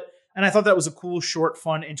Charlotte. And I thought that was a cool, short,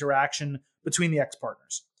 fun interaction between the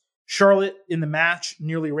ex-partners. Charlotte, in the match,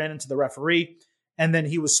 nearly ran into the referee, and then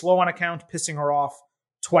he was slow on a count, pissing her off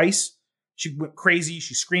twice. She went crazy.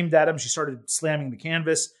 She screamed at him. She started slamming the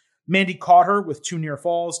canvas. Mandy caught her with 2 near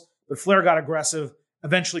falls, but Flair got aggressive,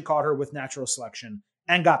 eventually caught her with natural selection,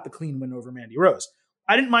 and got the clean win over Mandy Rose.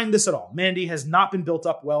 I didn't mind this at all. Mandy has not been built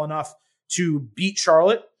up well enough to beat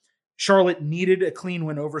Charlotte. Charlotte needed a clean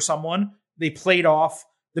win over someone. They played off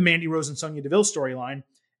the Mandy Rose and Sonya Deville storyline.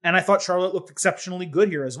 And I thought Charlotte looked exceptionally good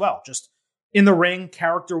here as well. Just in the ring,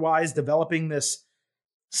 character-wise, developing this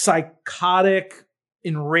psychotic,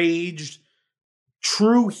 enraged,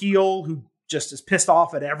 true heel who just is pissed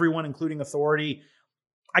off at everyone, including authority.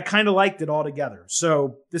 I kind of liked it all together.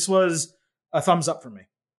 So this was a thumbs up for me.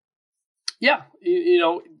 Yeah, you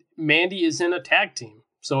know, Mandy is in a tag team.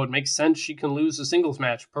 So it makes sense she can lose a singles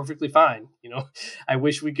match perfectly fine. You know, I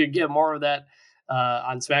wish we could get more of that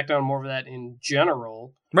on SmackDown, more of that in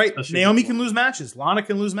general. Right. Naomi can lose matches. Lana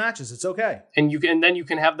can lose matches. It's okay. And then you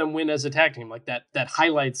can have them win as a tag team. Like that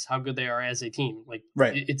highlights how good they are as a team. Like,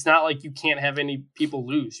 right. It's not like you can't have any people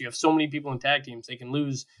lose. You have so many people in tag teams, they can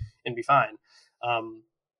lose and be fine.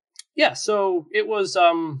 Yeah. So it was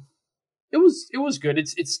good.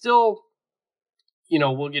 It's still, you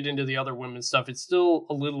know, we'll get into the other women's stuff. It's still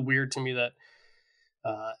a little weird to me that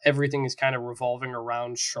everything is kind of revolving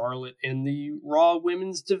around Charlotte in the Raw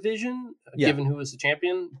women's division, given who is the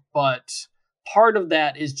champion. But part of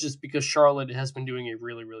that is just because Charlotte has been doing a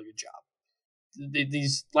really, really good job.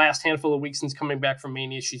 These last handful of weeks since coming back from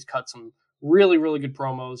Mania, she's cut some really, really good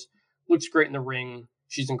promos. Looks great in the ring.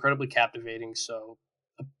 She's incredibly captivating. So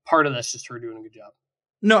a part of that's just her doing a good job.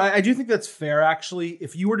 No, I do think that's fair, actually.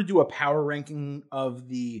 If you were to do a power ranking of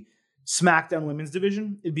the SmackDown women's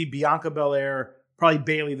division, it'd be Bianca Belair, probably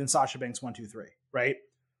Bayley, then Sasha Banks, 1, 2, 3. right?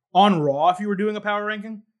 On Raw, if you were doing a power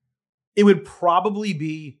ranking, it would probably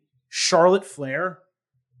be Charlotte Flair,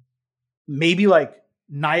 maybe like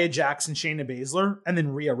Nia Jax and Shayna Baszler, and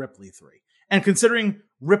then Rhea Ripley 3. And considering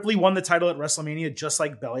Ripley won the title at WrestleMania just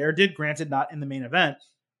like Belair did, granted not in the main event,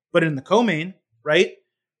 but in the co-main, right?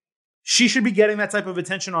 She should be getting that type of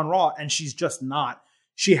attention on Raw, and she's just not.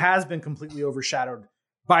 She has been completely overshadowed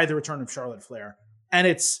by the return of Charlotte Flair. And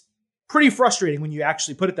it's pretty frustrating when you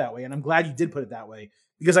actually put it that way. And I'm glad you did put it that way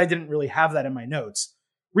because I didn't really have that in my notes.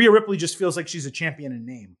 Rhea Ripley just feels like she's a champion in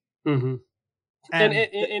name. Mm-hmm.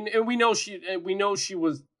 And we know she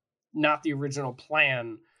was not the original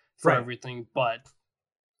plan for everything, but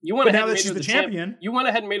you went ahead and made her the champion. You went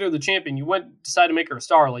ahead and made her the champion. You decided to make her a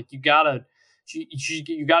star. Like you gotta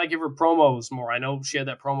give her promos more. I know she had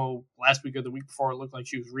that promo last week or the week before. It looked like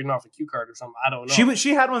she was reading off a cue card or something. I don't know.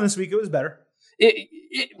 She had one this week. It was better.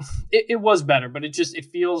 It was better, but it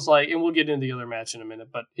feels like, and we'll get into the other match in a minute,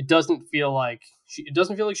 but it doesn't feel like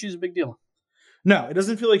she's a big deal. No, it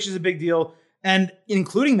doesn't feel like she's a big deal. And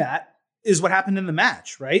including that is what happened in the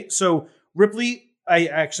match, right? So Ripley, I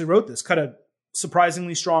actually wrote this, cut a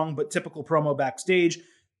surprisingly strong but typical promo backstage,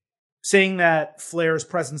 saying that Flair's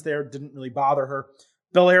presence there didn't really bother her.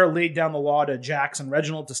 Belair laid down the law to Jax and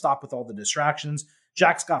Reginald to stop with all the distractions.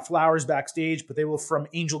 Jax got flowers backstage, but they were from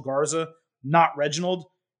Angel Garza, not Reginald.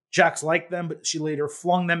 Jax liked them, but she later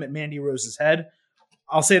flung them at Mandy Rose's head.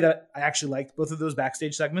 I'll say that I actually liked both of those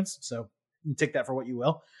backstage segments, so you take that for what you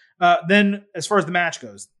will. Then, as far as the match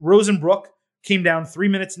goes, Rose and Brooke came down 3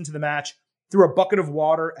 minutes into the match, threw a bucket of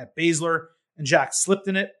water at Baszler, and Jax slipped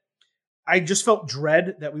in it. I just felt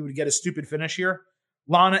dread that we would get a stupid finish here.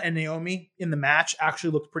 Lana and Naomi in the match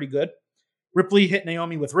actually looked pretty good. Ripley hit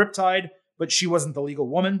Naomi with Riptide, but she wasn't the legal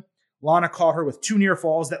woman. Lana caught her with 2 near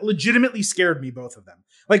falls that legitimately scared me, both of them.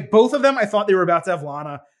 Like, both of them, I thought they were about to have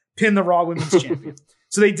Lana pin the Raw Women's Champion.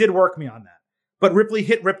 So they did work me on that. But Ripley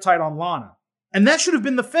hit Riptide on Lana. And that should have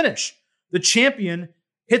been the finish. The champion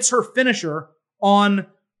hits her finisher on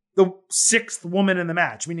the 6th woman in the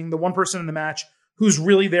match, meaning the one person in the match who's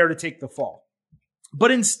really there to take the fall.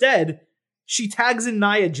 But instead, she tags in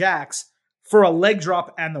Nia Jax for a leg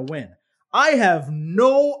drop and the win. I have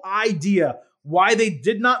no idea why they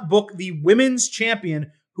did not book the women's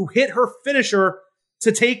champion who hit her finisher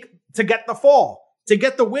to get the fall, to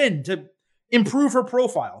get the win, to improve her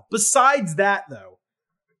profile. Besides that, though,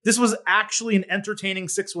 this was actually an entertaining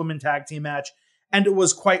 6-woman tag team match, and it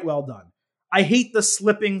was quite well done. I hate the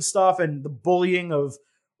slipping stuff and the bullying of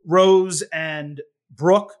Rose and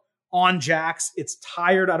Brooke on Jax. It's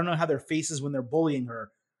tired. I don't know how their faces when they're bullying her.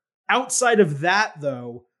 Outside of that,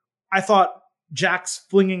 though, I thought Jax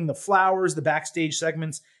flinging the flowers, the backstage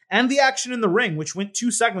segments, and the action in the ring, which went 2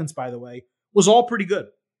 segments, by the way, was all pretty good.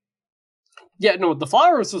 Yeah, no, the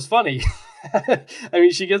flowers was funny. I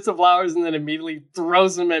mean, she gets the flowers and then immediately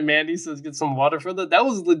throws them at Mandy, says get some water for them. That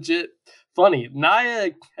was legit funny.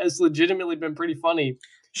 Nia has legitimately been pretty funny.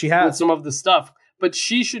 She has. With some of the stuff, but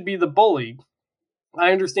she should be the bully.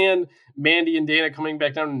 I understand Mandy and Dana coming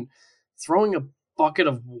back down and throwing a bucket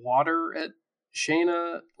of water at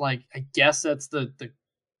Shayna. Like, I guess that's the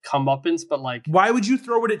comeuppance, but like, why would you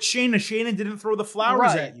throw it at Shayna? Shayna didn't throw the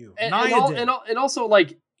flowers at you. Nia did. And also,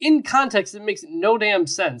 like, in context, it makes no damn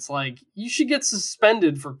sense. Like, you should get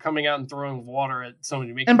suspended for coming out and throwing water at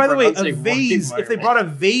somebody. And by the way, a vase, if they brought a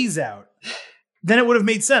vase out, then it would have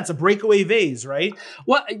made sense. A breakaway vase, right?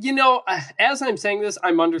 Well, you know, as I'm saying this,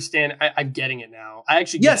 I'm understanding. I'm getting it now. I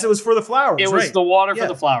actually it was for the flowers. It was the water for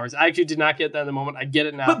the flowers. I actually did not get that in the moment. I get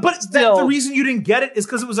it now. But still, the reason you didn't get it is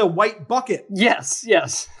because it was a white bucket. Yes.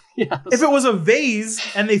 If it was a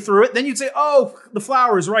vase and they threw it, then you'd say, oh, the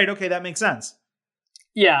flowers, right. Okay, that makes sense.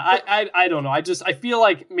 Yeah, I don't know. I feel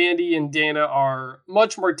like Mandy and Dana are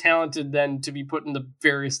much more talented than to be put in the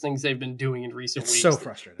various things they've been doing in recent weeks. So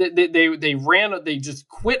frustrating. They just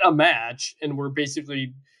quit a match and were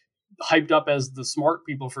basically hyped up as the smart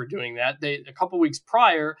people for doing that. A couple weeks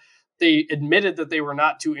prior, they admitted that they were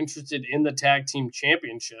not too interested in the tag team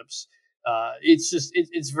championships.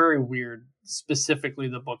 It's very weird, specifically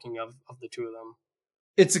the booking of the two of them.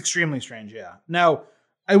 It's extremely strange, yeah. Now,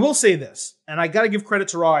 I will say this, and I got to give credit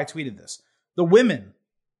to Raw. I tweeted this. The women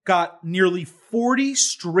got nearly 40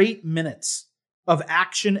 straight minutes of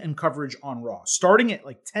action and coverage on Raw, starting at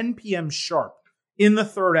like 10 p.m. sharp in the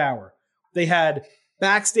 3rd hour. They had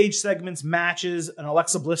backstage segments, matches, an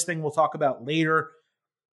Alexa Bliss thing we'll talk about later.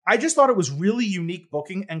 I just thought it was really unique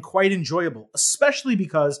booking and quite enjoyable, especially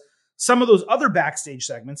because some of those other backstage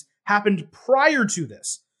segments happened prior to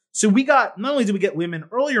this. So we got, not only did we get women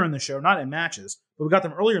earlier in the show, not in matches, but we got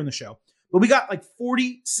them earlier in the show, but we got like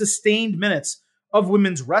 40 sustained minutes of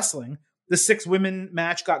women's wrestling The 6 women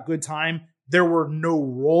match got good time. There were no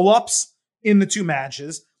roll-ups in the 2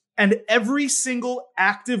 matches. And every single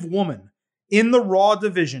active woman in the Raw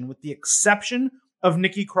division, with the exception of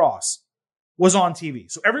Nikki Cross, was on TV.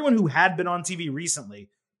 So everyone who had been on TV recently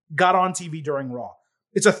got on TV during Raw.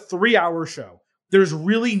 It's a 3-hour show. There's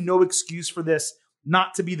really no excuse for this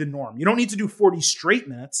not to be the norm. You don't need to do 40 straight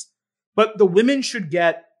minutes, but the women should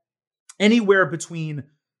get anywhere between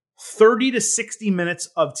 30 to 60 minutes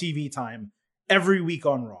of TV time every week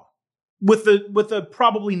on Raw, with a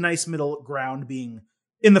probably nice middle ground being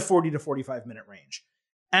in the 40 to 45 minute range.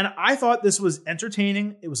 And I thought this was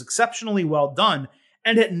entertaining. It was exceptionally well done.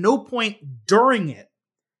 And at no point during it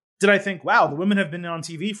did I think, wow, the women have been on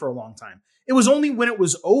TV for a long time. It was only when it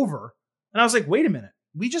was over, and I was like, wait a minute.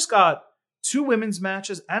 We just got 2 women's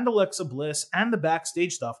matches and Alexa Bliss and the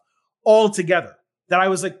backstage stuff all together that I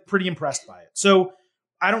was like pretty impressed by it. So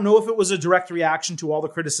I don't know if it was a direct reaction to all the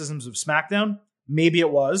criticisms of SmackDown. Maybe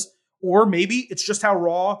it was. Or maybe it's just how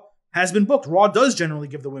Raw has been booked. Raw does generally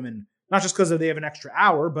give the women, not just because they have an extra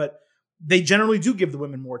hour, but they generally do give the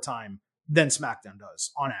women more time than SmackDown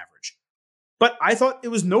does on average. But I thought it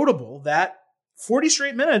was notable that 40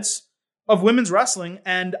 straight minutes of women's wrestling,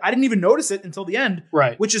 and I didn't even notice it until the end,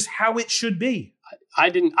 right? Which is how it should be. I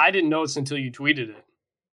didn't notice until you tweeted it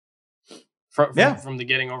from the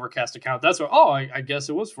Getting Overcast account. That's what. I guess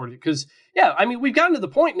it was 40 because I mean we've gotten to the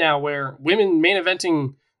point now where women main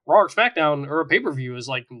eventing Raw or SmackDown or a pay-per-view is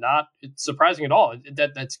like not surprising at all.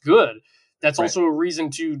 That's good. That's right. Also a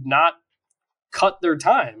reason to not cut their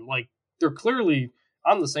time. Like they're clearly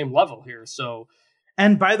on the same level here. So,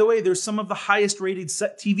 and by the way, there's some of the highest rated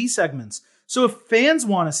TV segments. So if fans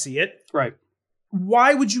want to see it, right,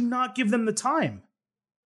 why would you not give them the time?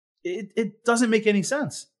 It doesn't make any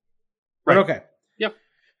sense. Right. But okay. Yep.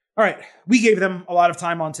 All right. We gave them a lot of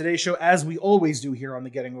time on today's show, as we always do here on the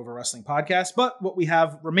Getting Over Wrestling podcast. But what we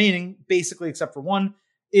have remaining, basically, except for one,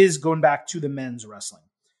 is going back to the men's wrestling.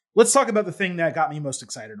 Let's talk about the thing that got me most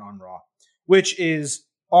excited on Raw, which is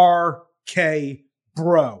RK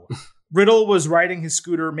Bro. Riddle was riding his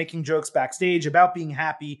scooter, making jokes backstage about being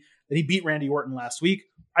happy that he beat Randy Orton last week.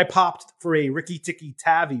 I popped for a Ricky Tikki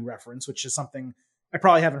Tavi reference, which is something I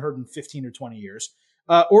probably haven't heard in 15 or 20 years.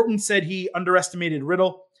 Orton said he underestimated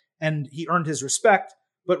Riddle and he earned his respect,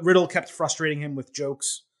 but Riddle kept frustrating him with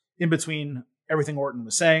jokes in between everything Orton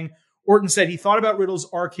was saying. Orton said he thought about Riddle's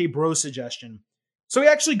RK Bro suggestion, so he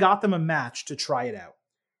actually got them a match to try it out.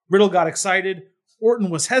 Riddle got excited. Orton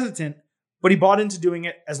was hesitant, but he bought into doing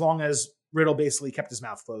it as long as Riddle basically kept his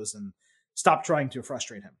mouth closed and stopped trying to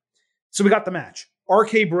frustrate him. So we got the match.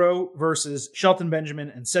 RK Bro versus Shelton Benjamin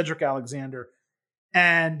and Cedric Alexander.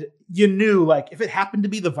 And you knew, like, if it happened to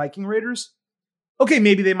be the Viking Raiders, okay,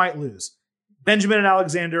 maybe they might lose. Benjamin and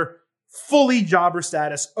Alexander, fully jobber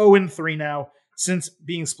status, 0-3 now, since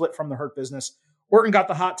being split from the Hurt Business. Orton got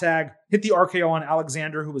the hot tag, hit the RKO on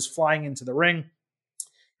Alexander, who was flying into the ring.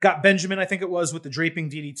 Got Benjamin, I think it was, with the draping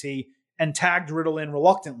DDT, and tagged Riddle in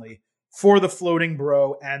reluctantly for the floating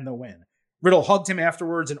bro and the win. Riddle hugged him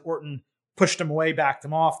afterwards, and Orton pushed him away, backed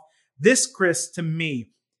him off. This, Chris, to me,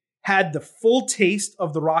 had the full taste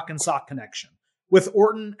of the Rock and Sock connection, with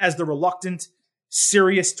Orton as the reluctant,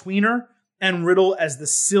 serious tweener, and Riddle as the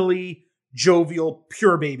silly, jovial,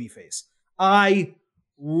 pure babyface. I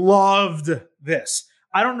loved this.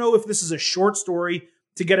 I don't know if this is a short story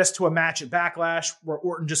to get us to a match at Backlash where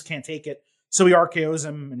Orton just can't take it, so he RKOs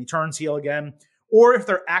him and he turns heel again, or if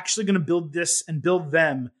they're actually going to build this and build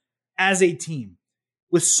them as a team.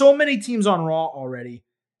 With so many teams on Raw already,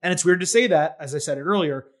 and it's weird to say that, as I said it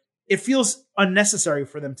earlier, it feels unnecessary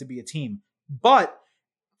for them to be a team. But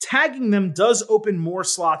tagging them does open more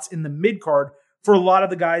slots in the mid-card for a lot of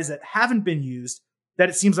the guys that haven't been used that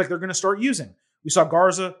it seems like they're going to start using. We saw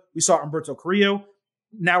Garza, we saw Humberto Carrillo,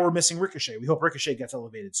 now we're missing Ricochet. We hope Ricochet gets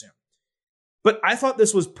elevated soon. But I thought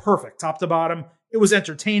this was perfect, top to bottom. It was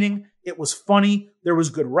entertaining. It was funny. There was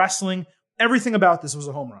good wrestling. Everything about this was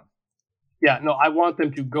a home run. Yeah, no, I want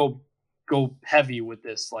them to go heavy with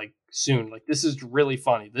this, like, soon. Like, this is really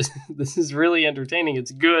funny. This is really entertaining.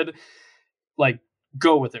 It's good. Like,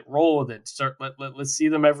 go with it. Roll with it. Let's see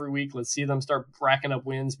them every week. Let's see them start racking up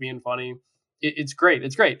wins, being funny. It's great.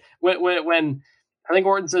 It's great. When I think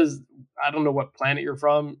Orton says, I don't know what planet you're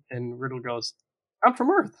from, and Riddle goes, I'm from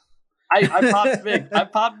Earth. I popped big. I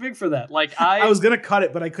popped big for that. Like I was gonna cut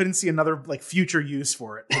it, but I couldn't see another like future use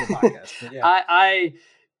for it for the podcast. But yeah.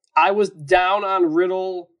 I was down on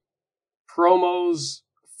Riddle promos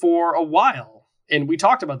for a while, and we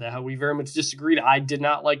talked about that, how we very much disagreed. I did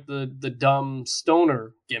not like the dumb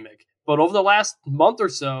stoner gimmick, but over the last month or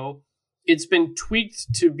so, it's been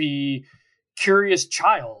tweaked to be Curious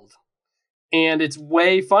Child, And it's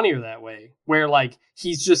way funnier that way, where like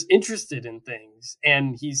he's just interested in things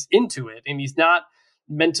and he's into it and he's not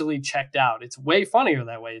mentally checked out. It's way funnier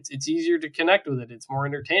that way. It's easier to connect with it. It's more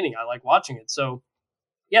entertaining. I like watching it. So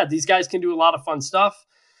yeah, these guys can do a lot of fun stuff.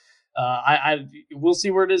 I we'll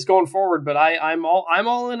see where it is going forward, but I'm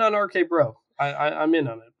all in on RK Bro. I'm in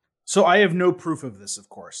on it. So I have no proof of this, of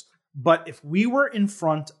course, but if we were in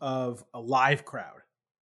front of a live crowd,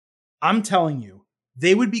 I'm telling you,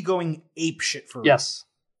 they would be going ape shit for it. Yes.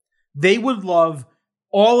 They would love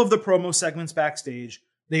all of the promo segments backstage.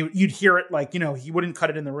 You'd hear it like, he wouldn't cut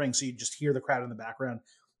it in the ring, so you'd just hear the crowd in the background.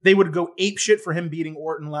 They would go ape shit for him beating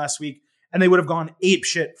Orton last week, and they would have gone ape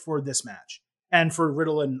shit for this match and for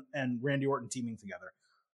Riddle and Randy Orton teaming together.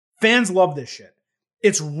 Fans love this shit.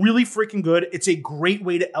 It's really freaking good. It's a great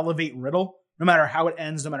way to elevate Riddle, no matter how it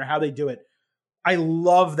ends, no matter how they do it. I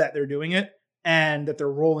love that they're doing it and that they're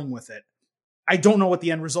rolling with it. I don't know what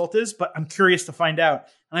the end result is, but I'm curious to find out.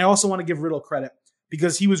 And I also want to give Riddle credit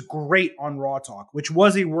because he was great on Raw Talk, which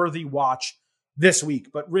was a worthy watch this week.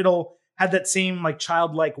 But Riddle had that same like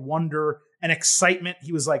childlike wonder and excitement.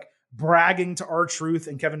 He was like bragging to R-Truth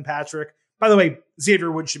and Kevin Patrick. By the way,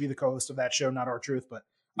 Xavier Woods should be the co-host of that show, not R-Truth, but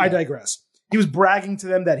yeah. I digress. He was bragging to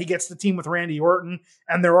them that he gets the team with Randy Orton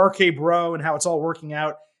and their RK Bro and how it's all working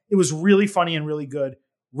out. It was really funny and really good.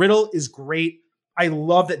 Riddle is great. I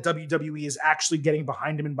love that WWE is actually getting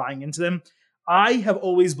behind him and buying into them. I have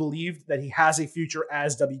always believed that he has a future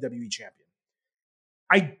as WWE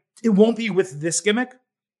champion. It won't be with this gimmick,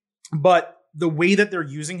 but the way that they're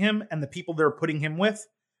using him and the people they're putting him with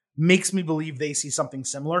makes me believe they see something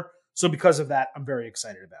similar. So because of that, I'm very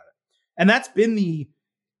excited about it. And that's been the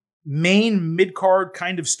main mid-card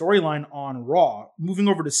kind of storyline on Raw. Moving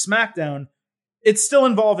over to SmackDown, it's still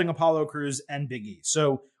involving Apollo Crews and Big E.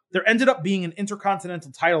 So there ended up being an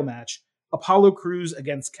Intercontinental title match, Apollo Crews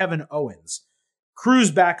against Kevin Owens.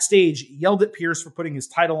 Crews backstage yelled at Pierce for putting his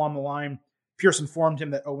title on the line. Pierce informed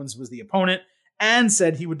him that Owens was the opponent and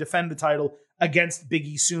said he would defend the title against Big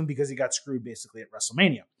E soon because he got screwed basically at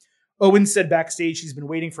WrestleMania. Owens said backstage he's been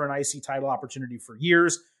waiting for an IC title opportunity for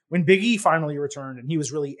years when Big E finally returned, and he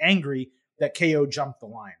was really angry that KO jumped the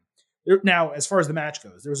line. Now, as far as the match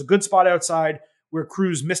goes, there was a good spot outside where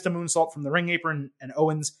Crews missed a moonsault from the ring apron and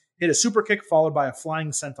Owens hit a super kick followed by a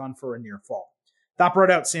flying senton for a near fall. That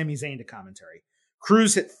brought out Sami Zayn to commentary.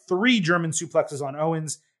 Crews hit 3 German suplexes on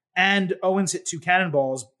Owens, and Owens hit 2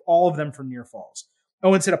 cannonballs, all of them from near falls.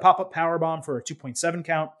 Owens hit a pop-up powerbomb for a 2.7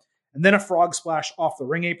 count, and then a frog splash off the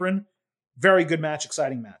ring apron. Very good match,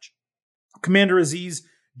 exciting match. Commander Aziz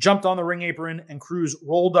jumped on the ring apron, and Crews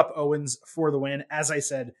rolled up Owens for the win. As I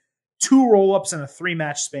said, 2 roll-ups in a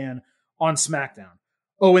 3-match span on SmackDown.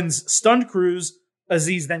 Owens stunned Crews.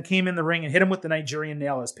 Aziz then came in the ring and hit him with the Nigerian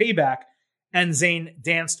nail as payback, and Zayn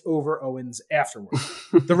danced over Owens afterward.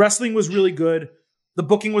 The wrestling was really good. The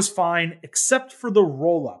booking was fine, except for the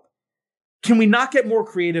roll-up. Can we not get more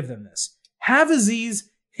creative than this? Have Aziz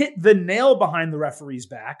hit the nail behind the referee's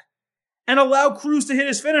back and allow Crews to hit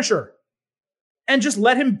his finisher and just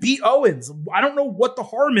let him beat Owens. I don't know what the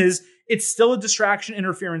harm is. It's still a distraction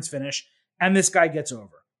interference finish, and this guy gets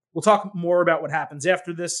over. We'll talk more about what happens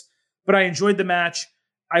after this, but I enjoyed the match.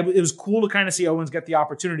 It was cool to kind of see Owens get the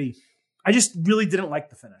opportunity. I just really didn't like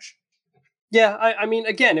the finish. Yeah, I mean,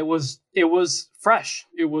 again, it was fresh.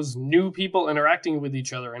 It was new people interacting with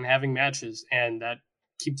each other and having matches, and that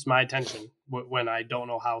keeps my attention when I don't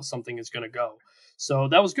know how something is going to go. So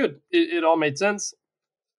that was good. It all made sense.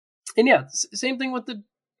 And yeah, same thing with the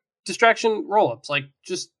distraction roll-ups. Like,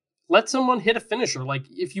 just let someone hit a finisher. Like,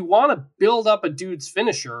 if you want to build up a dude's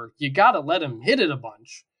finisher, you got to let him hit it a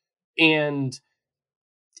bunch. And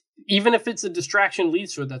even if it's a distraction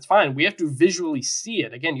leads to it, that's fine. We have to visually see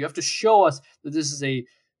it. Again, you have to show us that this is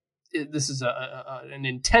an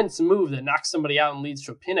intense move that knocks somebody out and leads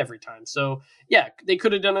to a pin every time. So yeah, they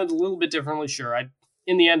could have done it a little bit differently. Sure.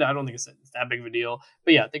 In the end, I don't think it's that big of a deal,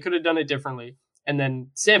 but yeah, they could have done it differently. And then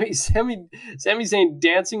Sami Zayn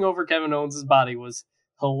dancing over Kevin Owens' body was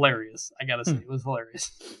hilarious. I gotta say, it was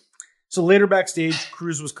hilarious. So later backstage,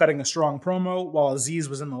 Crews was cutting a strong promo while Aziz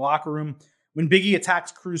was in the locker room when Big E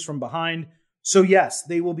attacks Crews from behind. So yes,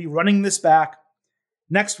 they will be running this back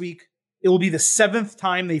next week. It will be the 7th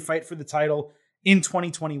time they fight for the title in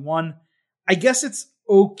 2021. I guess it's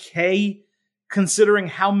okay considering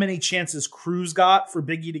how many chances Crews got for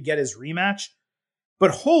Big E to get his rematch.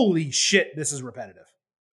 But holy shit, this is repetitive.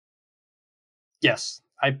 Yes,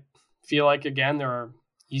 I feel like, again, there are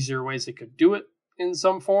easier ways they could do it in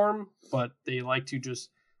some form, but they like to just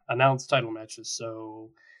announce title matches. So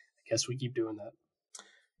I guess we keep doing that.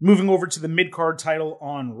 Moving over to the mid-card title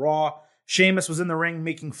on Raw, Sheamus was in the ring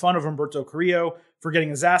making fun of Humberto Carrillo for getting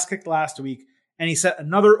his ass kicked last week, and he set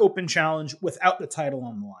another open challenge without the title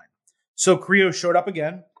on the line. So Carrillo showed up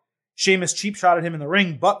again. Sheamus cheap shotted him in the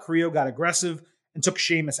ring, but Carrillo got aggressive and took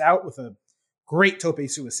Sheamus out with a great tope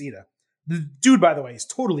suicida. The dude, by the way, is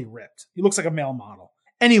totally ripped. He looks like a male model.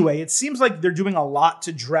 Anyway, it seems like they're doing a lot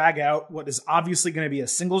to drag out what is obviously going to be a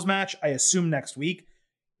singles match, I assume next week.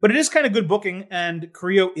 But it is kind of good booking, and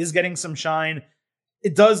Carrillo is getting some shine.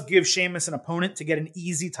 It does give Sheamus an opponent to get an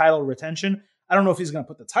easy title retention. I don't know if he's going to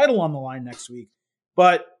put the title on the line next week,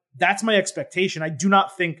 but that's my expectation. I do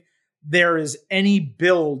not think there is any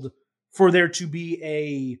build for there to be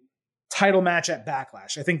a title match at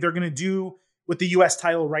Backlash. I think they're going to do with the U.S.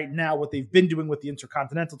 title right now what they've been doing with the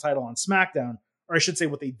Intercontinental title on SmackDown, or I should say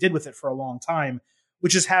what they did with it for a long time,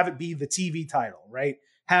 which is have it be the TV title, right?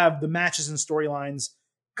 Have the matches and storylines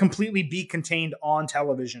completely be contained on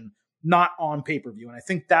television, not on pay-per-view. And I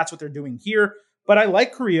think that's what they're doing here. But I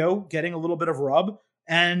like Carrillo getting a little bit of rub,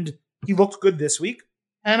 and he looked good this week.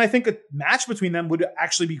 And I think a match between them would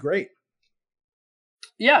actually be great.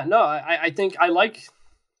 Yeah, no, I think I like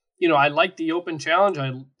the open challenge.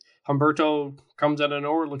 Humberto comes out of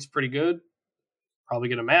nowhere, looks pretty good. Probably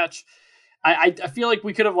get a match. I feel like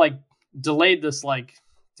we could have delayed this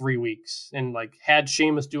 3 weeks and had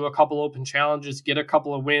Sheamus do a couple open challenges, get a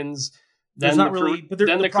couple of wins. There's not really, but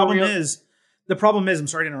the problem is, I'm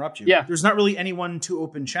sorry to interrupt you. Yeah. There's not really anyone to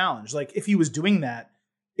open challenge. If he was doing that,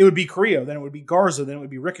 it would be Carrillo, then it would be Garza, then it would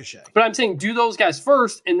be Ricochet. But I'm saying do those guys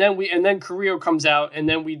first, and then Carrillo comes out, and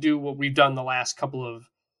then we do what we've done the last couple of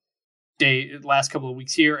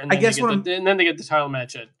weeks here, and then they get the title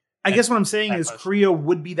match at. I guess what I'm saying is Carrillo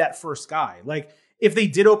would be that first guy. If they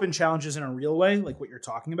did open challenges in a real way, like what you're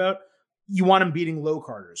talking about, you want him beating low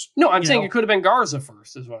carders. No, I'm saying it could have been Garza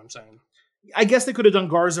first, is what I'm saying. I guess they could have done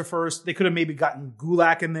Garza first. They could have maybe gotten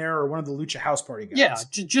Gulak in there or one of the Lucha House Party guys. Yeah,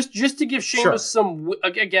 just to give Sheamus some.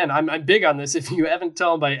 Again, I'm big on this. If you haven't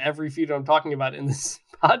told by every feud I'm talking about in this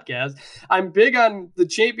podcast, I'm big on the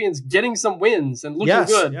champions getting some wins and looking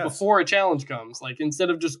good before a challenge comes. Instead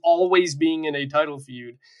of just always being in a title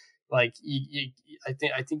feud, I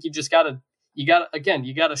think you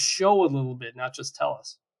gotta show a little bit, not just tell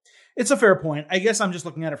us. It's a fair point. I guess I'm just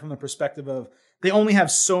looking at it from the perspective of they only have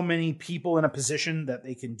so many people in a position that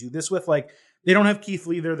they can do this with. They don't have Keith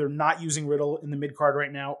Lee there. They're not using Riddle in the mid-card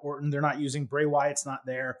right now. Orton, they're not using Bray Wyatt's not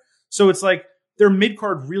there. So it's their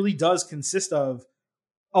mid-card really does consist of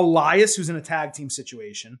Elias, who's in a tag team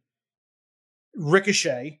situation,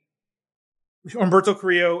 Ricochet, Humberto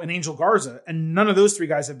Carrillo, and Angel Garza, and none of those three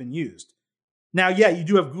guys have been used. Now, yeah, you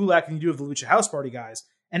do have Gulak and you do have the Lucha House Party guys,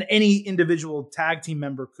 and any individual tag team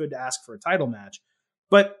member could ask for a title match.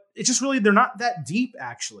 But it's just really, they're not that deep,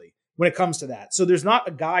 actually, when it comes to that. So there's not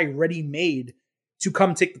a guy ready-made to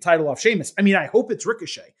come take the title off Sheamus. I mean, I hope it's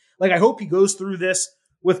Ricochet. I hope he goes through this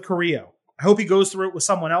with Carrillo. I hope he goes through it with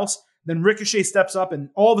someone else. Then Ricochet steps up, and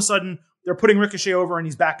all of a sudden, they're putting Ricochet over, and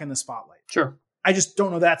he's back in the spotlight. Sure. I just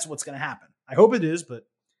don't know that's what's going to happen. I hope it is, but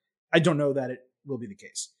I don't know that it will be the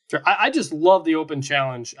case. Sure. I just love the open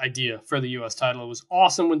challenge idea for the U.S. title. It was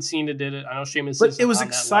awesome when Cena did it. I know Sheamus, but it was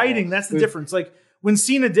exciting. That's the difference. When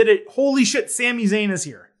Cena did it, holy shit, Sami Zayn is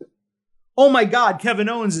here. Oh my God, Kevin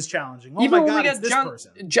Owens is challenging. Oh my God, it's this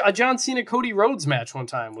person. A John Cena Cody Rhodes match one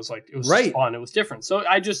time was it was fun. It was different. So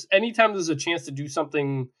anytime there's a chance to do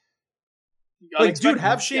something, dude,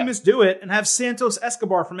 have Sheamus do it and have Santos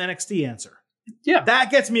Escobar from NXT answer. Yeah,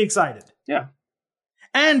 that gets me excited. Yeah,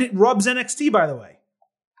 and it rubs NXT, by the way.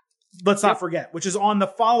 Let's not forget, which is on the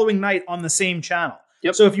following night on the same channel.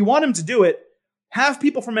 Yep. So if you want him to do it, have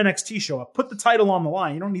people from NXT show up, put the title on the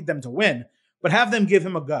line. You don't need them to win, but have them give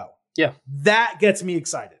him a go. Yeah. That gets me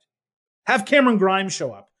excited. Have Cameron Grimes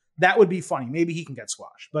show up. That would be funny. Maybe he can get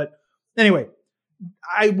squashed. But anyway,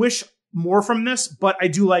 I wish more from this, but I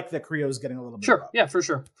do like that Carrillo's getting a little bit. Sure. Yeah, for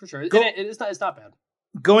sure. For sure. It's not bad.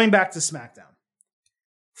 Going back to SmackDown.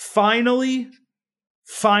 Finally,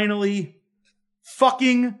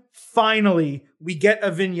 we get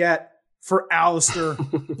a vignette for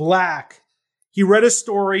Aleister Black. He read a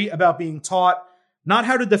story about being taught not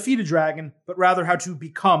how to defeat a dragon, but rather how to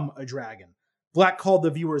become a dragon. Black called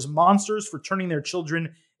the viewers monsters for turning their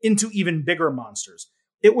children into even bigger monsters.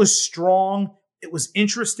 It was strong. It was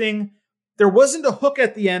interesting. There wasn't a hook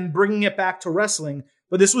at the end bringing it back to wrestling,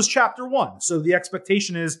 but this was chapter 1. So the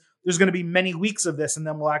expectation is there's going to be many weeks of this, and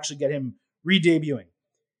then we'll actually get him re-debuting.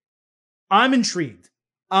 I'm intrigued.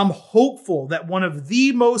 I'm hopeful that one of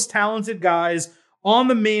the most talented guys on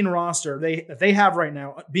the main roster that they have right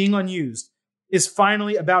now being unused is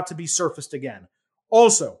finally about to be surfaced again.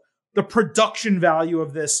 Also, the production value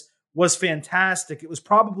of this was fantastic. It was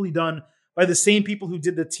probably done by the same people who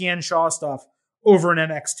did the Tian Shaw stuff over in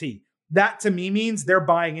NXT. That to me means they're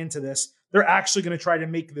buying into this. They're actually going to try to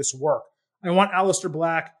make this work. I want Aleister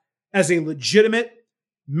Black as a legitimate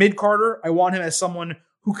mid-carder. I want him as someone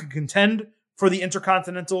who can contend for the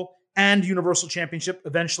Intercontinental and Universal Championship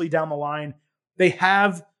eventually down the line. They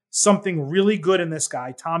have something really good in this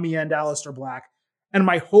guy, Tommy and Aleister Black. And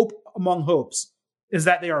my hope among hopes is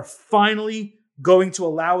that they are finally going to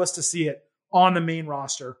allow us to see it on the main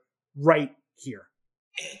roster right here.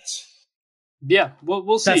 Yeah,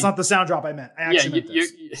 we'll see. That's not the sound drop I meant. I actually meant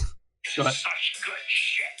this. Go ahead. Such good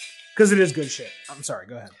shit. Because it is good shit. I'm sorry.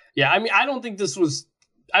 Go ahead. Yeah, I mean, I don't think this was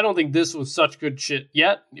such good shit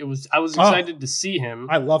yet. I was excited to see him.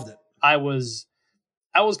 I loved it. I was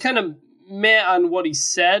kind of meh on what he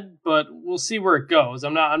said, but we'll see where it goes.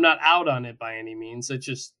 I'm not out on it by any means. It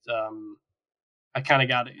just I kind of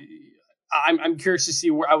got it. I'm curious to see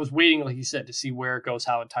where I was waiting, like you said, to see where it goes,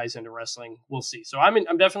 how it ties into wrestling. We'll see. So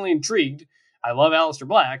I'm definitely intrigued. I love Aleister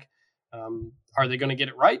Black. Are they going to get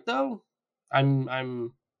it right though?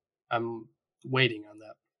 I'm waiting on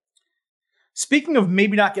that. Speaking of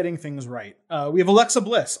maybe not getting things right, we have Alexa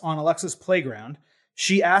Bliss on Alexa's Playground.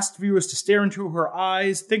 She asked viewers to stare into her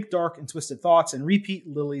eyes, think dark and twisted thoughts, and repeat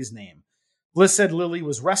Lily's name. Bliss said Lily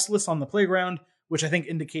was restless on the playground, which I think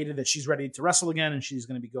indicated that she's ready to wrestle again and she's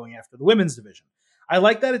going to be going after the women's division. I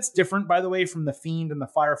like that it's different, by the way, from The Fiend and the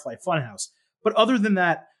Firefly Funhouse. But other than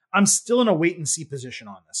that, I'm still in a wait-and-see position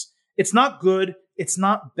on this. It's not good. It's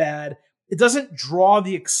not bad. It doesn't draw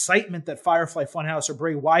the excitement that Firefly Funhouse or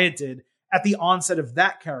Bray Wyatt did at the onset of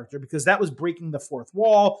that character, because that was breaking the fourth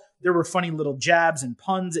wall. There were funny little jabs and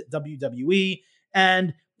puns at WWE,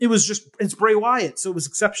 and it's Bray Wyatt, so it was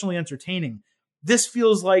exceptionally entertaining. This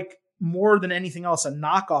feels like, more than anything else, a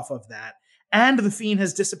knockoff of that, and The Fiend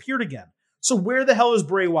has disappeared again. So where the hell is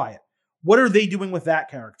Bray Wyatt? What are they doing with that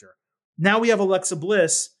character? Now we have Alexa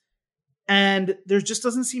Bliss, and there just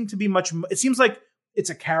doesn't seem to be much. It seems like it's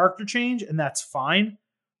a character change, and that's fine.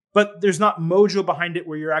 But there's not mojo behind it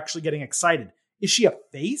where you're actually getting excited. Is she a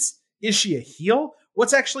face? Is she a heel?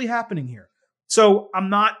 What's actually happening here? So I'm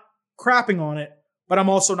not crapping on it, but I'm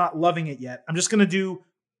also not loving it yet. I'm just going to do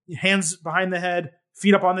hands behind the head,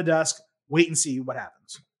 feet up on the desk, wait and see what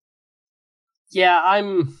happens. Yeah,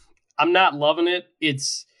 I'm not loving it.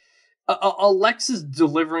 It's Alexa's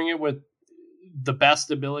delivering it with the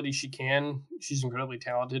best ability she can. She's incredibly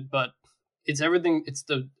talented, but it's everything. It's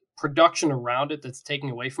the production around it that's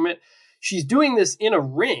taking away from it. She's doing this in a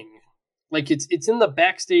ring. Like it's in the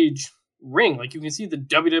backstage ring. Like you can see the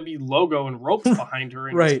WWE logo and ropes behind her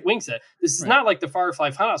and right. Wing set. This is not like the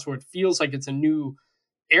Firefly Funhouse where it feels like it's a new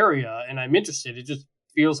area and I'm interested. It just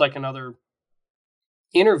feels like another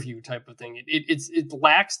interview type of thing. It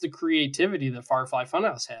lacks the creativity that Firefly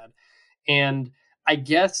Funhouse had. And I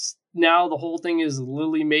guess now the whole thing is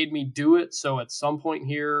Lily made me do it. So at some point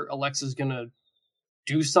here, Alexa's going to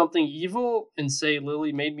do something evil and say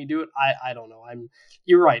Lily made me do it. I don't know.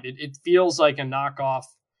 You're right. It feels like a knockoff.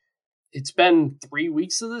 It's been 3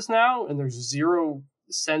 weeks of this now, and there's zero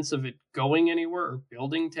sense of it going anywhere or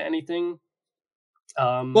building to anything.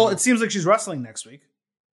 Well, it seems like she's wrestling next week.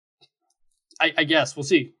 I guess we'll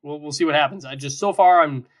see. We'll see what happens. So far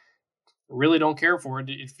I really don't care for it.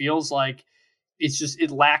 It feels like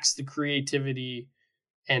it lacks the creativity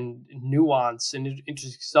and nuance and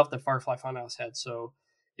interesting stuff that Firefly Funhouse had. So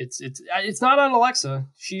it's not on Alexa.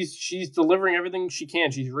 She's delivering everything she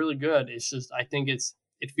can. She's really good. It's just I think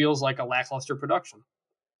it feels like a lackluster production.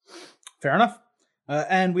 Fair enough.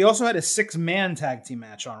 And we also had a 6-man tag team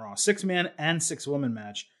match on Raw. 6-man and 6-woman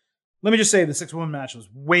match. Let me just say the 6-woman match was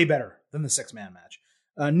way better than the 6-man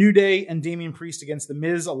match. New Day and Damian Priest against The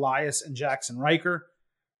Miz, Elias, and Jackson Riker.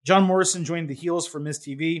 John Morrison joined the heels for Miz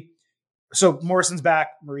TV. So Morrison's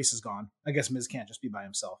back. Maurice is gone. I guess Miz can't just be by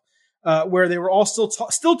himself. Where they were all still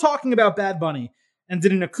talking about Bad Bunny and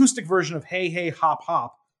did an acoustic version of Hey, Hey, Hop,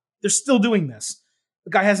 Hop. They're still doing this.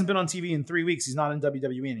 The guy hasn't been on TV in 3 weeks. He's not in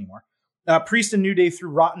WWE anymore. Priest and New Day threw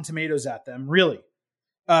Rotten Tomatoes at them. Really.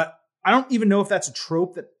 I don't even know if that's a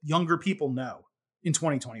trope that younger people know in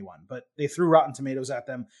 2021, but they threw Rotten Tomatoes at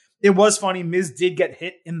them. It was funny. Miz did get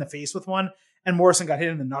hit in the face with one, and Morrison got hit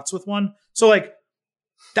in the nuts with one. So,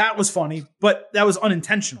 that was funny, but that was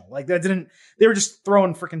unintentional. They were just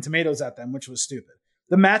throwing freaking tomatoes at them, which was stupid.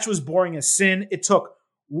 The match was boring as sin. It took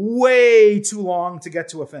way too long to get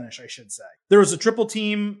to a finish, I should say. There was a triple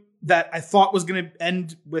team that I thought was going to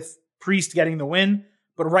end with Priest getting the win,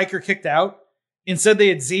 but Riker kicked out. Instead, they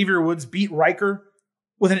had Xavier Woods beat Riker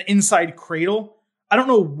with an inside cradle. I don't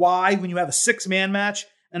know why, when you have a 6-man match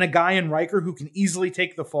and a guy in Riker who can easily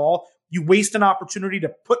take the fall, You waste an opportunity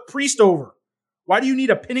to put Priest over. Why do you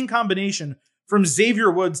need a pinning combination from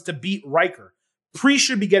Xavier Woods to beat Riker? Priest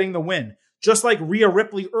should be getting the win, just like Rhea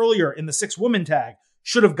Ripley earlier in the 6-woman tag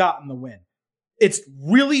should have gotten the win. It's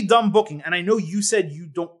really dumb booking, and I know you said you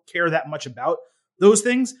don't care that much about those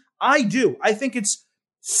things. I do. I think it's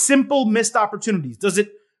simple missed opportunities. Is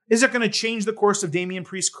it going to change the course of Damian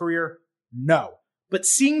Priest's career? No. But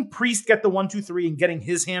seeing Priest get the 1, 2, 3 and getting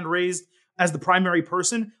his hand raised as the primary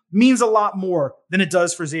person means a lot more than it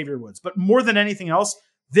does for Xavier Woods. But more than anything else,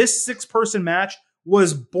 this 6-person match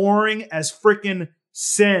was boring as freaking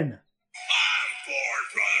sin. I'm bored,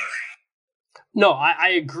 brother. No, I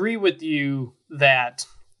agree with you that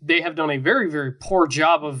they have done a very, very poor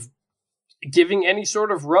job of giving any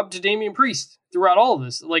sort of rub to Damian Priest throughout all of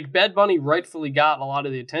this. Like, Bad Bunny rightfully got a lot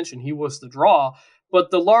of the attention. He was the draw, but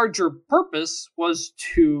the larger purpose was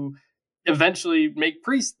to eventually make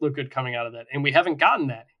Priest look good coming out of that. And we haven't gotten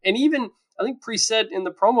that. And even, I think Priest said in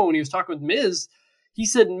the promo when he was talking with Miz, he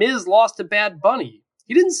said Miz lost to Bad Bunny.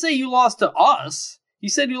 He didn't say you lost to us. He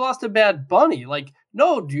said you lost to Bad Bunny. Like,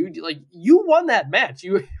 no, dude, like, you won that match.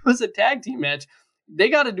 It was a tag team match. They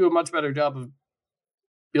got to do a much better job of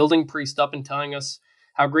building Priest up and telling us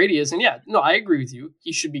how great he is. And yeah, no, I agree with you.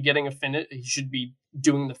 He should be getting a finish. He should be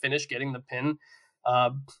doing the finish, getting the pin.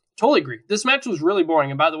 Totally agree. This match was really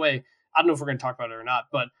boring. And by the way, I don't know if we're going to talk about it or not,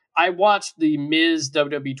 but I watched the Miz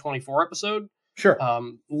WWE 24 episode. Sure.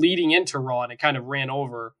 Leading into Raw, and it kind of ran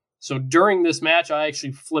over. So during this match, I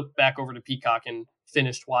actually flipped back over to Peacock and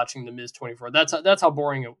finished watching the Miz 24. That's how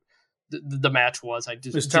boring the match was. I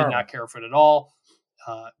just did not care for it at all.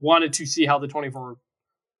 Wanted to see how the 24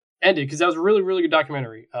 ended because that was a really, really good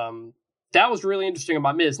documentary. That was really interesting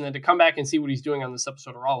about Miz, and then to come back and see what he's doing on this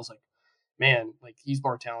episode of Raw was like, man, like, he's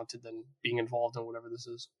more talented than being involved in whatever this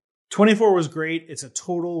is. 24 was great. It's a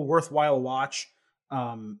total worthwhile watch.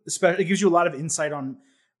 It gives you a lot of insight on.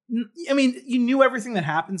 I mean, you knew everything that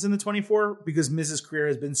happens in the 24 because Miz's career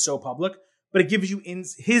has been so public, but it gives you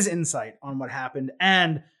his insight on what happened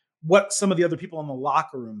and what some of the other people in the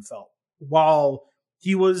locker room felt while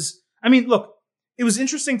he was. I mean, look, it was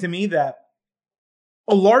interesting to me that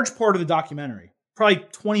a large part of the documentary, probably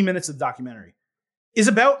 20 minutes of the documentary, is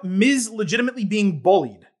about Miz legitimately being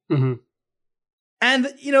bullied. Mm-hmm.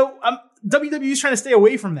 And, you know, WWE is trying to stay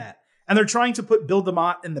away from that. And they're trying to put Bill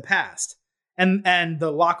DeMott in the past and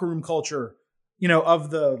the locker room culture, you know, of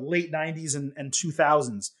the late 90s and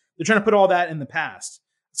 2000s. They're trying to put all that in the past.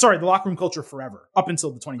 Sorry, the locker room culture forever, up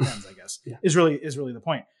until the 2010s, I guess, yeah. is really the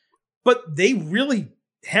point. But they really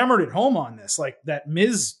hammered it home on this, like that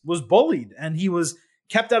Miz was bullied and he was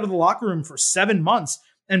kept out of the locker room for 7 months.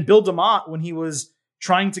 And Bill DeMott, when he was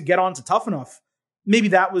trying to get on to Tough Enough, maybe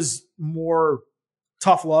that was more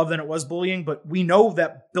tough love than it was bullying, but we know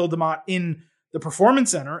that Bill DeMott in the Performance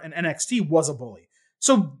Center and NXT was a bully.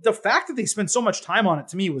 So the fact that they spent so much time on it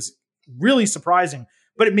to me was really surprising,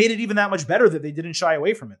 but it made it even that much better that they didn't shy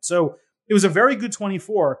away from it. So it was a very good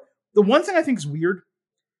 24. The one thing I think is weird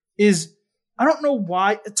is, I don't know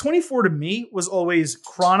why, 24 to me was always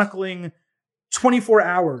chronicling 24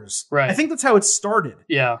 hours. Right. I think that's how it started.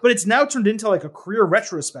 Yeah. But it's now turned into like a career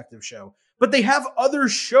retrospective show. But they have other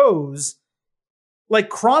shows like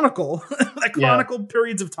Chronicle,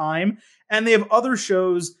 periods of time. And they have other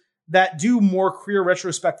shows that do more career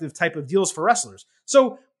retrospective type of deals for wrestlers.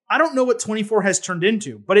 So I don't know what 24 has turned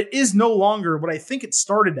into, but it is no longer what I think it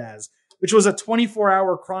started as, which was a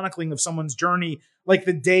 24-hour chronicling of someone's journey, like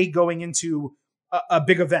the day going into a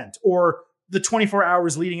big event or the 24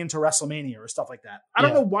 hours leading into WrestleMania or stuff like that. I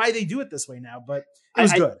don't know why they do it this way now, but it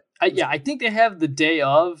was good. I think they have the day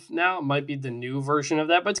of now. It might be the new version of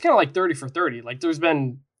that, but it's kind of like 30 for 30. Like, there's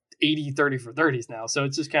been 80 30 for 30s now. So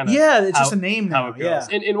it's just kind of it's just a name now. How it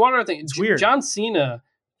goes. Yeah. And one other thing, it's weird. John Cena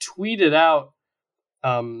tweeted out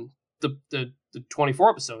the 24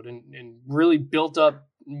 episode and really built up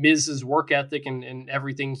Miz's work ethic and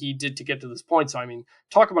everything he did to get to this point. So, I mean,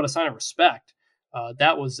 talk about a sign of respect.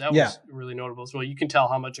 That was really notable as well. You can tell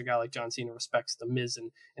how much a guy like John Cena respects the Miz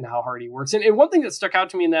and how hard he works. And one thing that stuck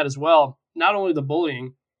out to me in that as well, not only the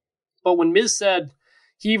bullying, but when Miz said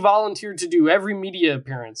he volunteered to do every media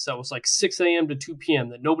appearance that was like 6 a.m. to 2 p.m.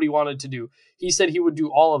 that nobody wanted to do. He said he would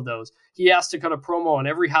do all of those. He asked to cut a promo on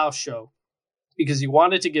every house show because he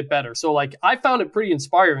wanted to get better. So, like, I found it pretty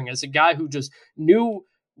inspiring as a guy who just knew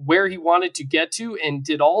where he wanted to get to and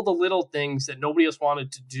did all the little things that nobody else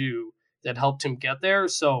wanted to do that helped him get there.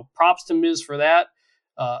 So props to Miz for that.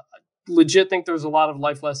 Legit think there's a lot of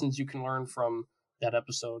life lessons you can learn from that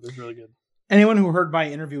episode. It was really good. Anyone who heard my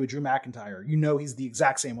interview with Drew McIntyre, you know he's the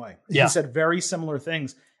exact same way. Yeah. He said very similar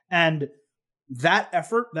things. And that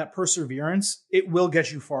effort, that perseverance, it will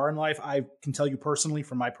get you far in life. I can tell you personally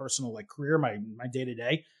from my personal career, my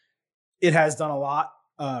day-to-day, it has done a lot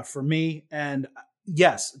for me. And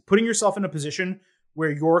yes, putting yourself in a position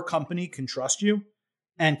where your company can trust you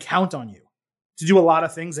and count on you to do a lot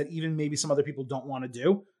of things that even maybe some other people don't want to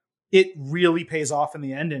do, it really pays off in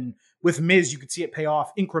the end. And with Miz, you could see it pay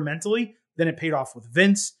off incrementally. Then it paid off with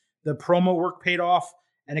Vince. The promo work paid off,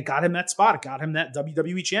 and it got him that spot. It got him that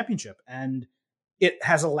WWE championship. And it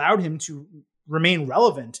has allowed him to remain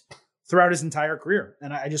relevant throughout his entire career.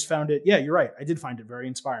 And I just found it, yeah, you're right. I did find it very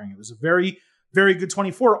inspiring. It was a very, very good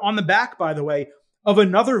 24 on the back, by the way, of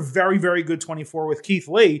another very, very good 24 with Keith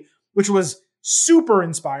Lee, which was super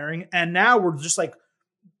inspiring. And now we're just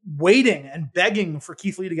waiting and begging for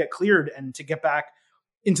Keith Lee to get cleared and to get back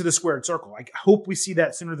into the squared circle. I hope we see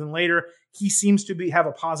that sooner than later. He seems to have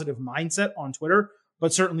a positive mindset on Twitter,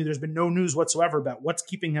 but certainly there's been no news whatsoever about what's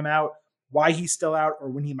keeping him out, why he's still out, or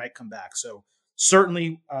when he might come back. So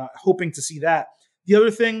certainly hoping to see that. The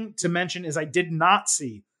other thing to mention is I did not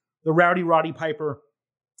see the Rowdy Roddy Piper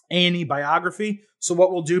A&E biography. So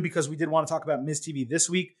what we'll do, because we did want to talk about Miz TV this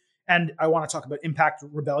week, and I want to talk about Impact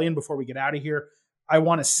Rebellion before we get out of here, I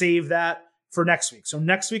want to save that for next week. So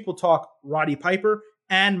next week we'll talk Roddy Piper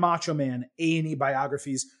and Macho Man A&E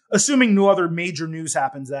biographies, assuming no other major news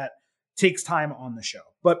happens that takes time on the show.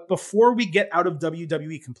 But before we get out of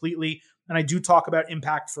WWE completely, and I do talk about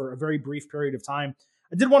Impact for a very brief period of time,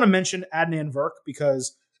 I did want to mention Adnan Virk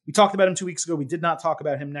because we talked about him 2 weeks ago. We did not talk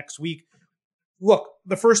about him next week. Look,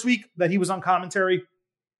 the first week that he was on commentary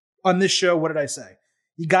on this show, what did I say?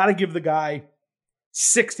 You got to give the guy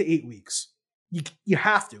 6 to 8 weeks. You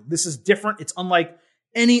have to. This is different. It's unlike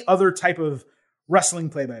any other type of wrestling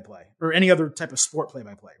play-by-play or any other type of sport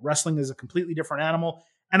play-by-play. Wrestling is a completely different animal,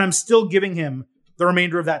 and I'm still giving him the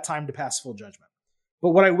remainder of that time to pass full judgment. But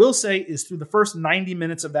what I will say is through the first 90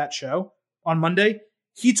 minutes of that show on Monday,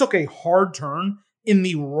 he took a hard turn in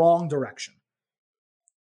the wrong direction.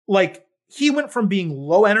 He went from being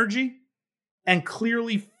low energy and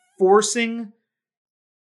clearly forcing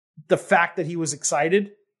the fact that he was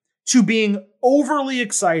excited to being overly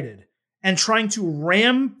excited and trying to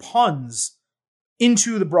ram puns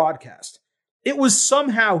into the broadcast. It was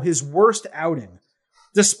somehow his worst outing,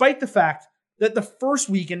 despite the fact that the first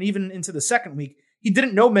week and even into the second week, he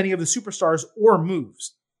didn't know many of the superstars or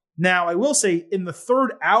moves. Now, I will say in the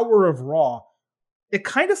third hour of Raw, it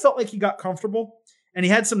kind of felt like he got comfortable and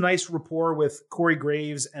he had some nice rapport with Corey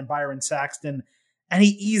Graves and Byron Saxton, and he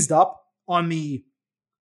eased up on the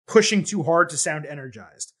pushing too hard to sound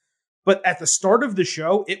energized. But at the start of the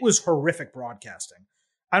show, it was horrific broadcasting.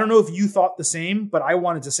 I don't know if you thought the same, but I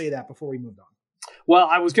wanted to say that before we moved on. Well,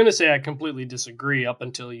 I was going to say I completely disagree up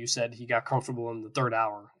until you said he got comfortable in the third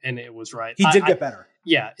hour, and it was right. He did get better.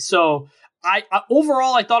 Yeah. So I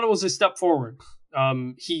overall, I thought it was a step forward.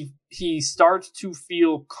 He starts to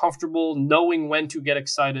feel comfortable knowing when to get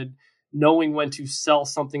excited, knowing when to sell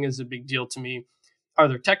something as a big deal to me. Are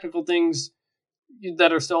there technical things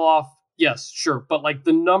that are still off? Yes, sure. But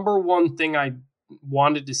the number one thing I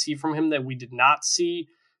wanted to see from him that we did not see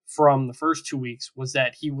from the first 2 weeks was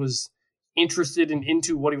that he was interested and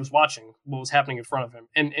into what he was watching, what was happening in front of him.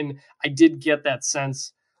 And I did get that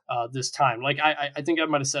sense this time. I think I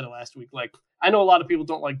might have said it last week. I know a lot of people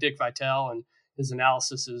don't like Dick Vitale and his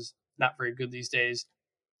analysis is not very good these days,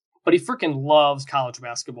 but he freaking loves college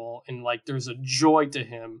basketball. And there's a joy to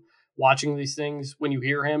him watching these things when you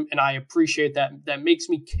hear him. And I appreciate that. That makes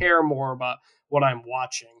me care more about what I'm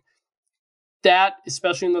watching. That,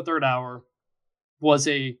 especially in the third hour, was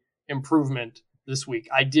a improvement this week.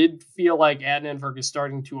 I did feel like Adnan Virk is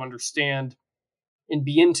starting to understand and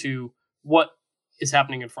be into what is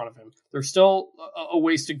happening in front of him. There's still a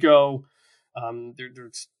ways to go.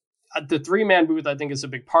 There's the 3-man booth, I think, is a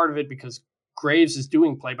big part of it because Graves is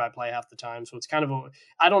doing play-by-play half the time. So it's kind of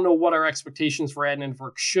I don't know what our expectations for Adnan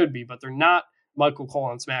Virk should be, but they're not Michael Cole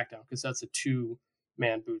on SmackDown because that's a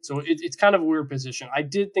 2-man booth. So it's kind of a weird position. I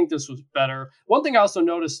did think this was better. One thing I also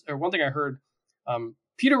noticed, or one thing I heard,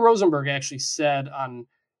 Peter Rosenberg actually said on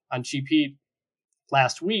Cheap Heat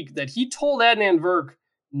last week that he told Adnan Virk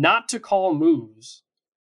not to call moves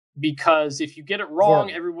because if you get it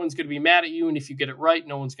wrong, everyone's going to be mad at you. And if you get it right,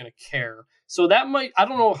 no one's going to care. So that I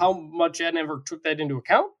don't know how much Adnan Virk took that into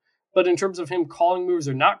account, but in terms of him calling moves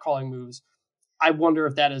or not calling moves, I wonder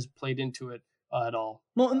if that has played into it at all.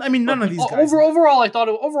 Well, I mean, none of these guys.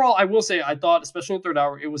 Overall, I will say, I thought, especially in the third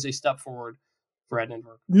hour, it was a step forward for Adnan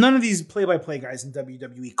Virk. None of these play-by-play guys in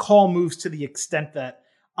WWE call moves to the extent that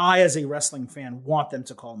I, as a wrestling fan, want them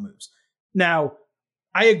to call moves. Now,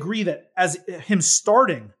 I agree that as him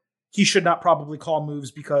starting, he should not probably call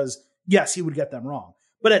moves because yes, he would get them wrong.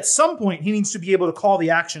 But at some point, he needs to be able to call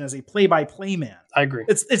the action as a play-by-play man. I agree.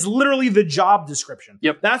 It's literally the job description.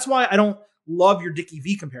 Yep. That's why I don't love your Dickie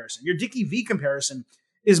V comparison. Your Dickie V comparison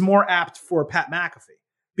is more apt for Pat McAfee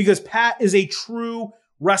because Pat is a true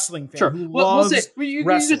wrestling fan who loves wrestling. You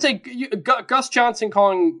could say Gus Johnson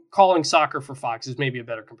calling soccer for Fox is maybe a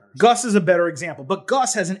better comparison. Gus is a better example, but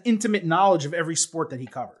Gus has an intimate knowledge of every sport that he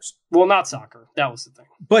covers. Well, not soccer. That was the thing.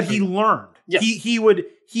 But he learned. Yes. He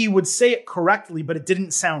would say it correctly, but it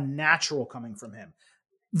didn't sound natural coming from him.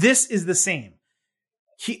 This is the same.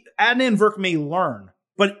 Adnan Virk may learn,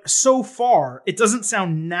 but so far it doesn't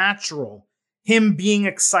sound natural. Him being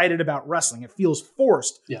excited about wrestling. It feels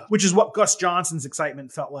forced, which is what Gus Johnson's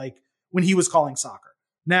excitement felt like when he was calling soccer.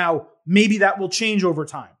 Now, maybe that will change over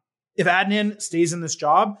time. If Adnan stays in this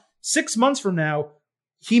job, 6 months from now,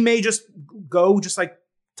 he may just go just like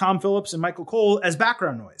Tom Phillips and Michael Cole as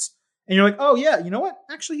background noise. And you're like, oh yeah, you know what?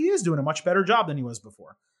 Actually, he is doing a much better job than he was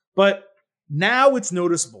before. But now it's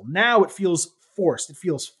noticeable. Now it feels forced. It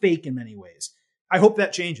feels fake in many ways. I hope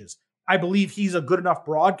that changes. I believe he's a good enough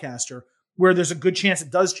broadcaster where there's a good chance it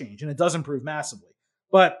does change and it does improve massively.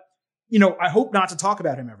 But, I hope not to talk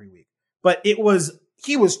about him every week. But he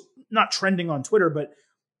was not trending on Twitter, but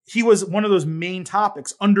he was one of those main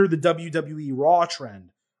topics under the WWE Raw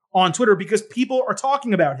trend on Twitter because people are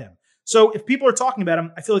talking about him. So if people are talking about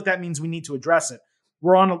him, I feel like that means we need to address it.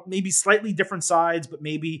 We're on maybe slightly different sides, but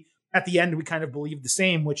maybe at the end we kind of believe the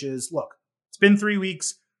same, which is, look, it's been 3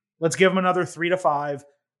 weeks. Let's give him another 3 to 5.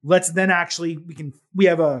 Let's then we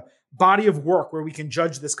have a body of work where we can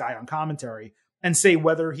judge this guy on commentary and say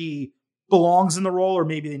whether he belongs in the role or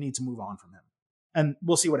maybe they need to move on from him. And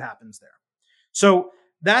we'll see what happens there. So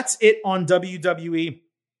that's it on WWE.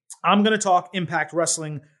 I'm going to talk Impact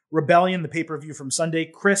Wrestling Rebellion, the pay-per-view from Sunday.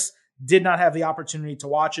 Chris did not have the opportunity to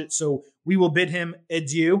watch it, so we will bid him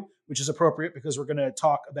adieu, which is appropriate because we're going to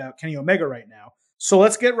talk about Kenny Omega right now. So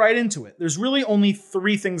let's get right into it. There's really only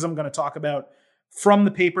 3 things I'm going to talk about from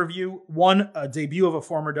the pay-per-view. 1, a debut of a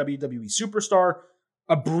former WWE superstar,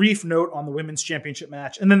 a brief note on the Women's Championship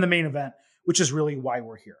match, and then the main event, which is really why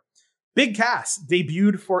we're here. Big Cass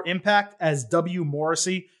debuted for Impact as W.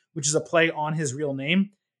 Morrissey, which is a play on his real name.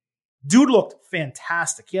 Dude looked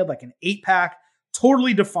fantastic. He had like an 8-pack,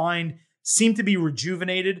 totally defined, seemed to be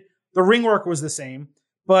rejuvenated. The ring work was the same,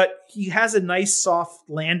 but he has a nice soft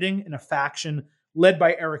landing in a faction led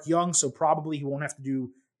by Eric Young, so probably he won't have to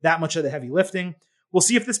do that much of the heavy lifting. We'll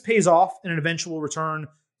see if this pays off in an eventual return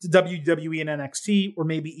to WWE and NXT, or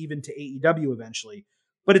maybe even to AEW eventually.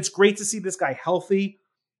 But it's great to see this guy healthy,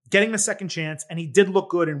 getting the second chance, and he did look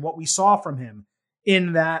good in what we saw from him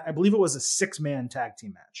in that, I believe it was a 6-man tag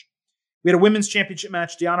team match. We had a women's championship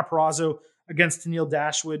match, Deonna Purrazzo against Tennille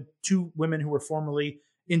Dashwood, 2 women who were formerly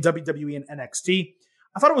in WWE and NXT.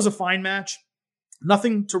 I thought it was a fine match.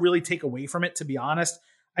 Nothing to really take away from it, to be honest.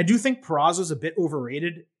 I do think Purrazzo's a bit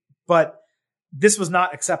overrated, but this was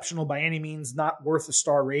not exceptional by any means, not worth a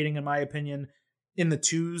star rating, in my opinion, in the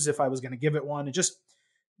 2s if I was going to give it one. It just,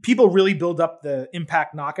 people really build up the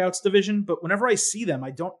Impact Knockouts division, but whenever I see them,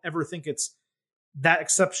 I don't ever think it's that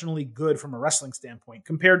exceptionally good from a wrestling standpoint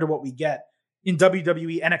compared to what we get in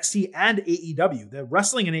WWE, NXT, and AEW. The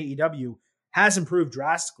wrestling in AEW has improved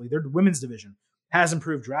drastically. Their women's division has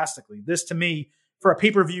improved drastically. This, to me, for a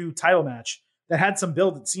pay-per-view title match that had some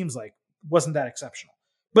build, it seems like, wasn't that exceptional.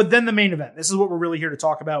 But then the main event. This is what we're really here to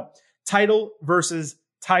talk about. Title versus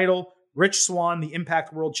title. Rich Swann, the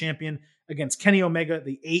Impact World Champion, against Kenny Omega,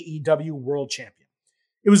 the AEW World Champion.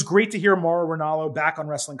 It was great to hear Mauro Ranallo back on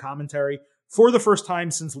wrestling commentary for the first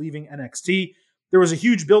time since leaving NXT. There was a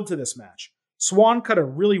huge build to this match. Swann cut a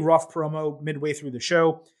really rough promo midway through the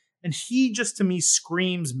show, and he just, to me,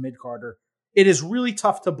 screams mid-carder. It is really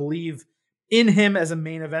tough to believe in him as a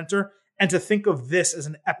main eventer and to think of this as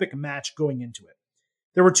an epic match going into it.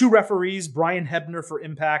 There were 2 referees, Brian Hebner for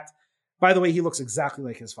Impact. By the way, he looks exactly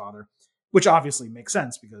like his father, which obviously makes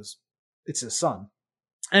sense because it's his son.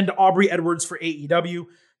 And Aubrey Edwards for AEW.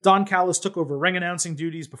 Don Callis took over ring announcing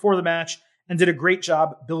duties before the match and did a great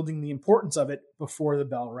job building the importance of it before the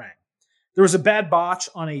bell rang. There was a bad botch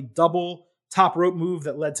on a double top rope move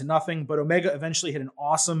that led to nothing, but Omega eventually hit an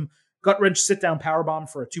awesome gut-wrench sit-down powerbomb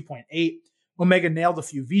for a 2.8. Omega nailed a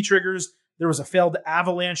few V-triggers. There was a failed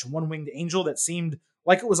avalanche one-winged angel that seemed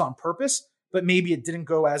like it was on purpose, but maybe it didn't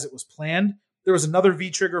go as it was planned. There was another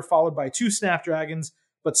V-trigger followed by 2 snapdragons,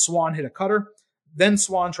 but Swann hit a cutter. Then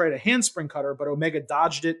Swann tried a handspring cutter, but Omega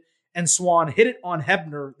dodged it, and Swann hit it on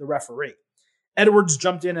Hebner, the referee. Edwards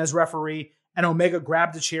jumped in as referee, and Omega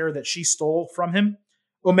grabbed a chair that she stole from him.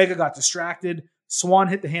 Omega got distracted. Swann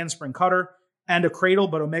hit the handspring cutter and a cradle,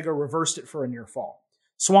 but Omega reversed it for a near fall.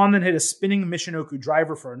 Swann then hit a spinning Michinoku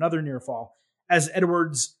driver for another near fall as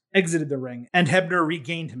Edwards exited the ring and Hebner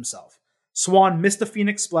regained himself. Swann missed a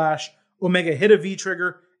Phoenix Splash, Omega hit a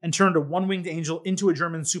V-trigger and turned a one-winged angel into a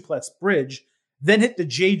German suplex bridge, then hit the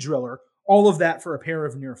J-Driller, all of that for a pair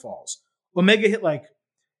of near falls. Omega hit like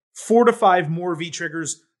 4 to 5 more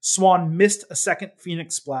V-triggers. Swann missed a second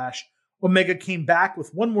Phoenix Splash. Omega came back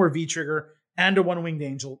with one more V-trigger and a one-winged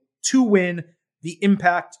angel to win the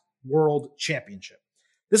Impact World Championship.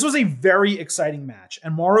 This was a very exciting match,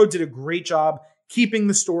 and Mauro did a great job keeping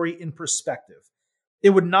the story in perspective.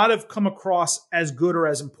 It would not have come across as good or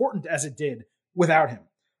as important as it did without him.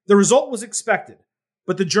 The result was expected,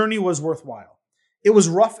 but the journey was worthwhile. It was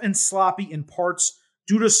rough and sloppy in parts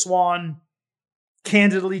due to Swann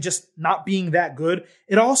candidly just not being that good.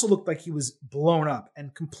 It also looked like he was blown up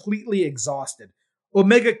and completely exhausted.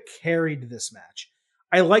 Omega carried this match.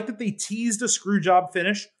 I like that they teased a screw job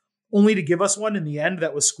finish only to give us one in the end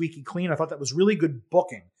that was squeaky clean. I thought that was really good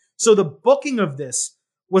booking. So the booking of this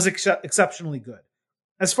was exceptionally good.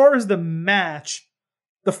 As far as the match,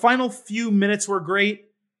 the final few minutes were great,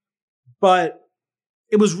 but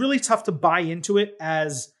it was really tough to buy into it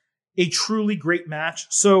as a truly great match.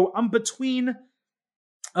 So I'm between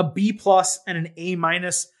a B+ and an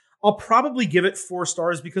A-. I'll probably give it 4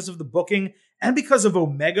 stars because of the booking and because of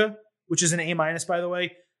Omega, which is an A- by the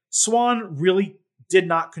way. Swann really did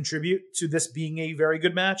not contribute to this being a very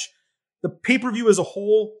good match. The pay-per-view as a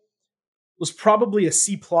whole was probably a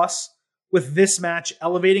C+, with this match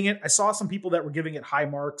elevating it. I saw some people that were giving it high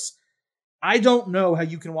marks. I don't know how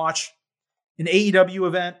you can watch an AEW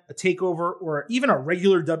event, a takeover, or even a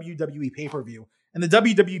regular WWE pay-per-view, and the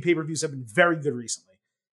WWE pay-per-views have been very good recently,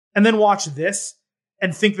 and then watch this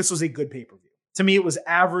and think this was a good pay-per-view. To me, it was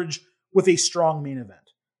average with a strong main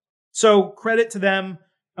event. So credit to them.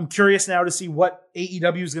 I'm curious now to see what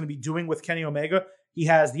AEW is going to be doing with Kenny Omega. He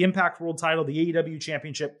has the Impact World title, the AEW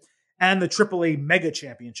Championship, and the AAA Mega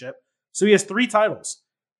Championship. So he has 3 titles.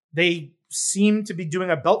 They seem to be doing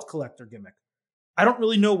a belt collector gimmick. I don't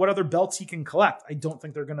really know what other belts he can collect. I don't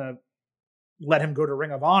think they're going to let him go to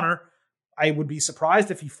Ring of Honor. I would be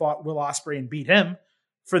surprised if he fought Will Ospreay and beat him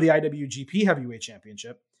for the IWGP Heavyweight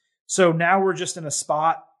Championship. So now we're just in a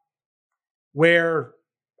spot where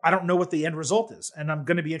I don't know what the end result is, and I'm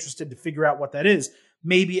going to be interested to figure out what that is.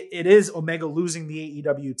 Maybe it is Omega losing the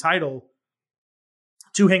AEW title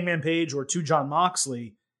to Hangman Page or to Jon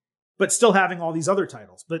Moxley, but still having all these other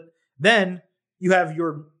titles. But then you have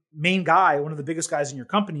your main guy, one of the biggest guys in your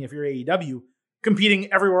company, if you're AEW,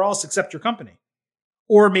 competing everywhere else except your company.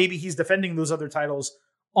 Or maybe he's defending those other titles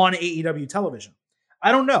on AEW television.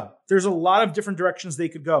 I don't know. There's a lot of different directions they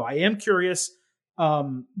could go. I am curious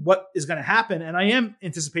what is going to happen, and I am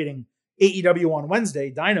anticipating AEW on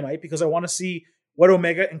Wednesday, Dynamite, because I want to see what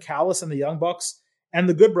Omega and Callis and the Young Bucks and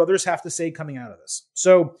the Good Brothers have to say coming out of this.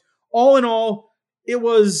 So all in all, it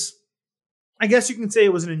was, I guess you can say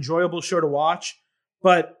it was an enjoyable show to watch,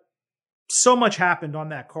 but so much happened on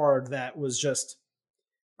that card that was just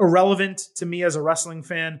irrelevant to me as a wrestling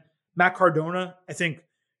fan. Matt Cardona, I think,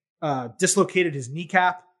 dislocated his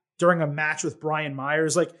kneecap during a match with Brian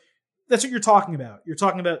Myers. Like, that's what you're talking about. You're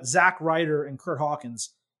talking about Zack Ryder and Kurt Hawkins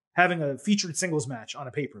having a featured singles match on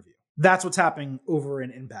a pay-per-view. That's what's happening over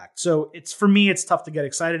in Impact. So for me, it's tough to get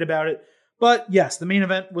excited about it. But yes, the main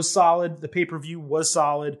event was solid. The pay-per-view was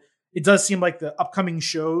solid. It does seem like the upcoming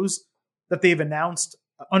shows that they've announced,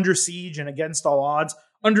 Under Siege and Against All Odds.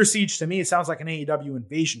 Under Siege, to me, it sounds like an AEW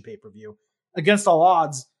Invasion pay-per-view. Against All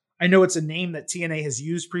Odds, I know it's a name that TNA has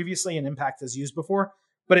used previously and Impact has used before,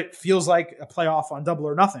 but it feels like a playoff on Double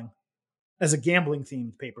or Nothing as a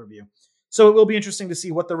gambling-themed pay-per-view. So it will be interesting to see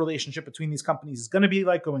what the relationship between these companies is going to be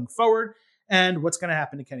like going forward and what's going to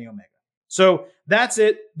happen to Kenny Omega. So that's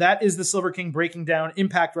it. That is the Silver King breaking down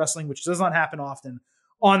Impact Wrestling, which does not happen often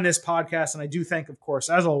on this podcast. And I do thank, of course,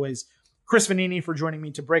 as always, Chris Vanini for joining me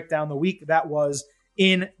to break down the week that was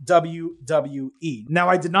in WWE. Now,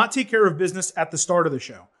 I did not take care of business at the start of the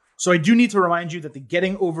show, so I do need to remind you that the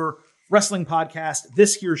Getting Over Wrestling podcast,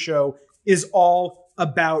 this here show, is all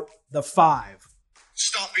about the 5.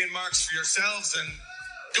 Stop being marks for yourselves and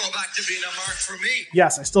go back to being a mark for me.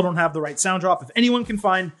 Yes, I still don't have the right sound drop. If anyone can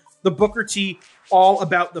find the Booker T All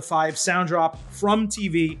About the 5 sound drop from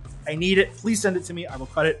TV, I need it. Please send it to me. I will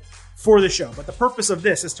cut it for the show. But the purpose of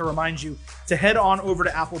this is to remind you to head on over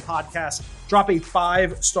to Apple Podcasts, drop a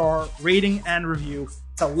 5-star rating and review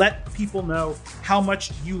to let people know how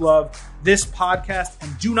much you love this podcast.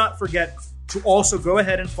 And do not forget to also go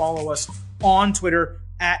ahead and follow us on Twitter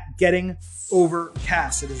at Getting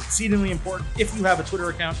Overcast. It is exceedingly important, if you have a Twitter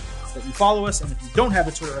account, that you follow us, and if you don't have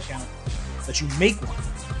a Twitter account, that you make one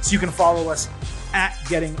so you can follow us at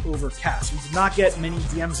Getting Overcast. We did not get many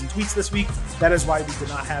DMs and tweets this week. That is why we did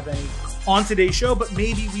not have any on today's show, but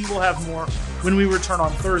maybe we will have more when we return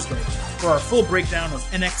on Thursday for our full breakdown of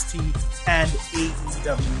NXT and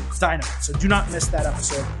AEW Dynamite. So do not miss that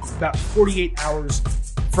episode about 48 hours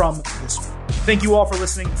from this week. Thank you all for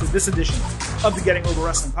listening to this edition of the Getting Over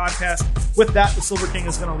Wrestling podcast. With that, the Silver King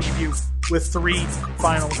is going to leave you with 3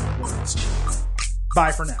 final words.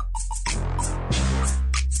 Bye for now.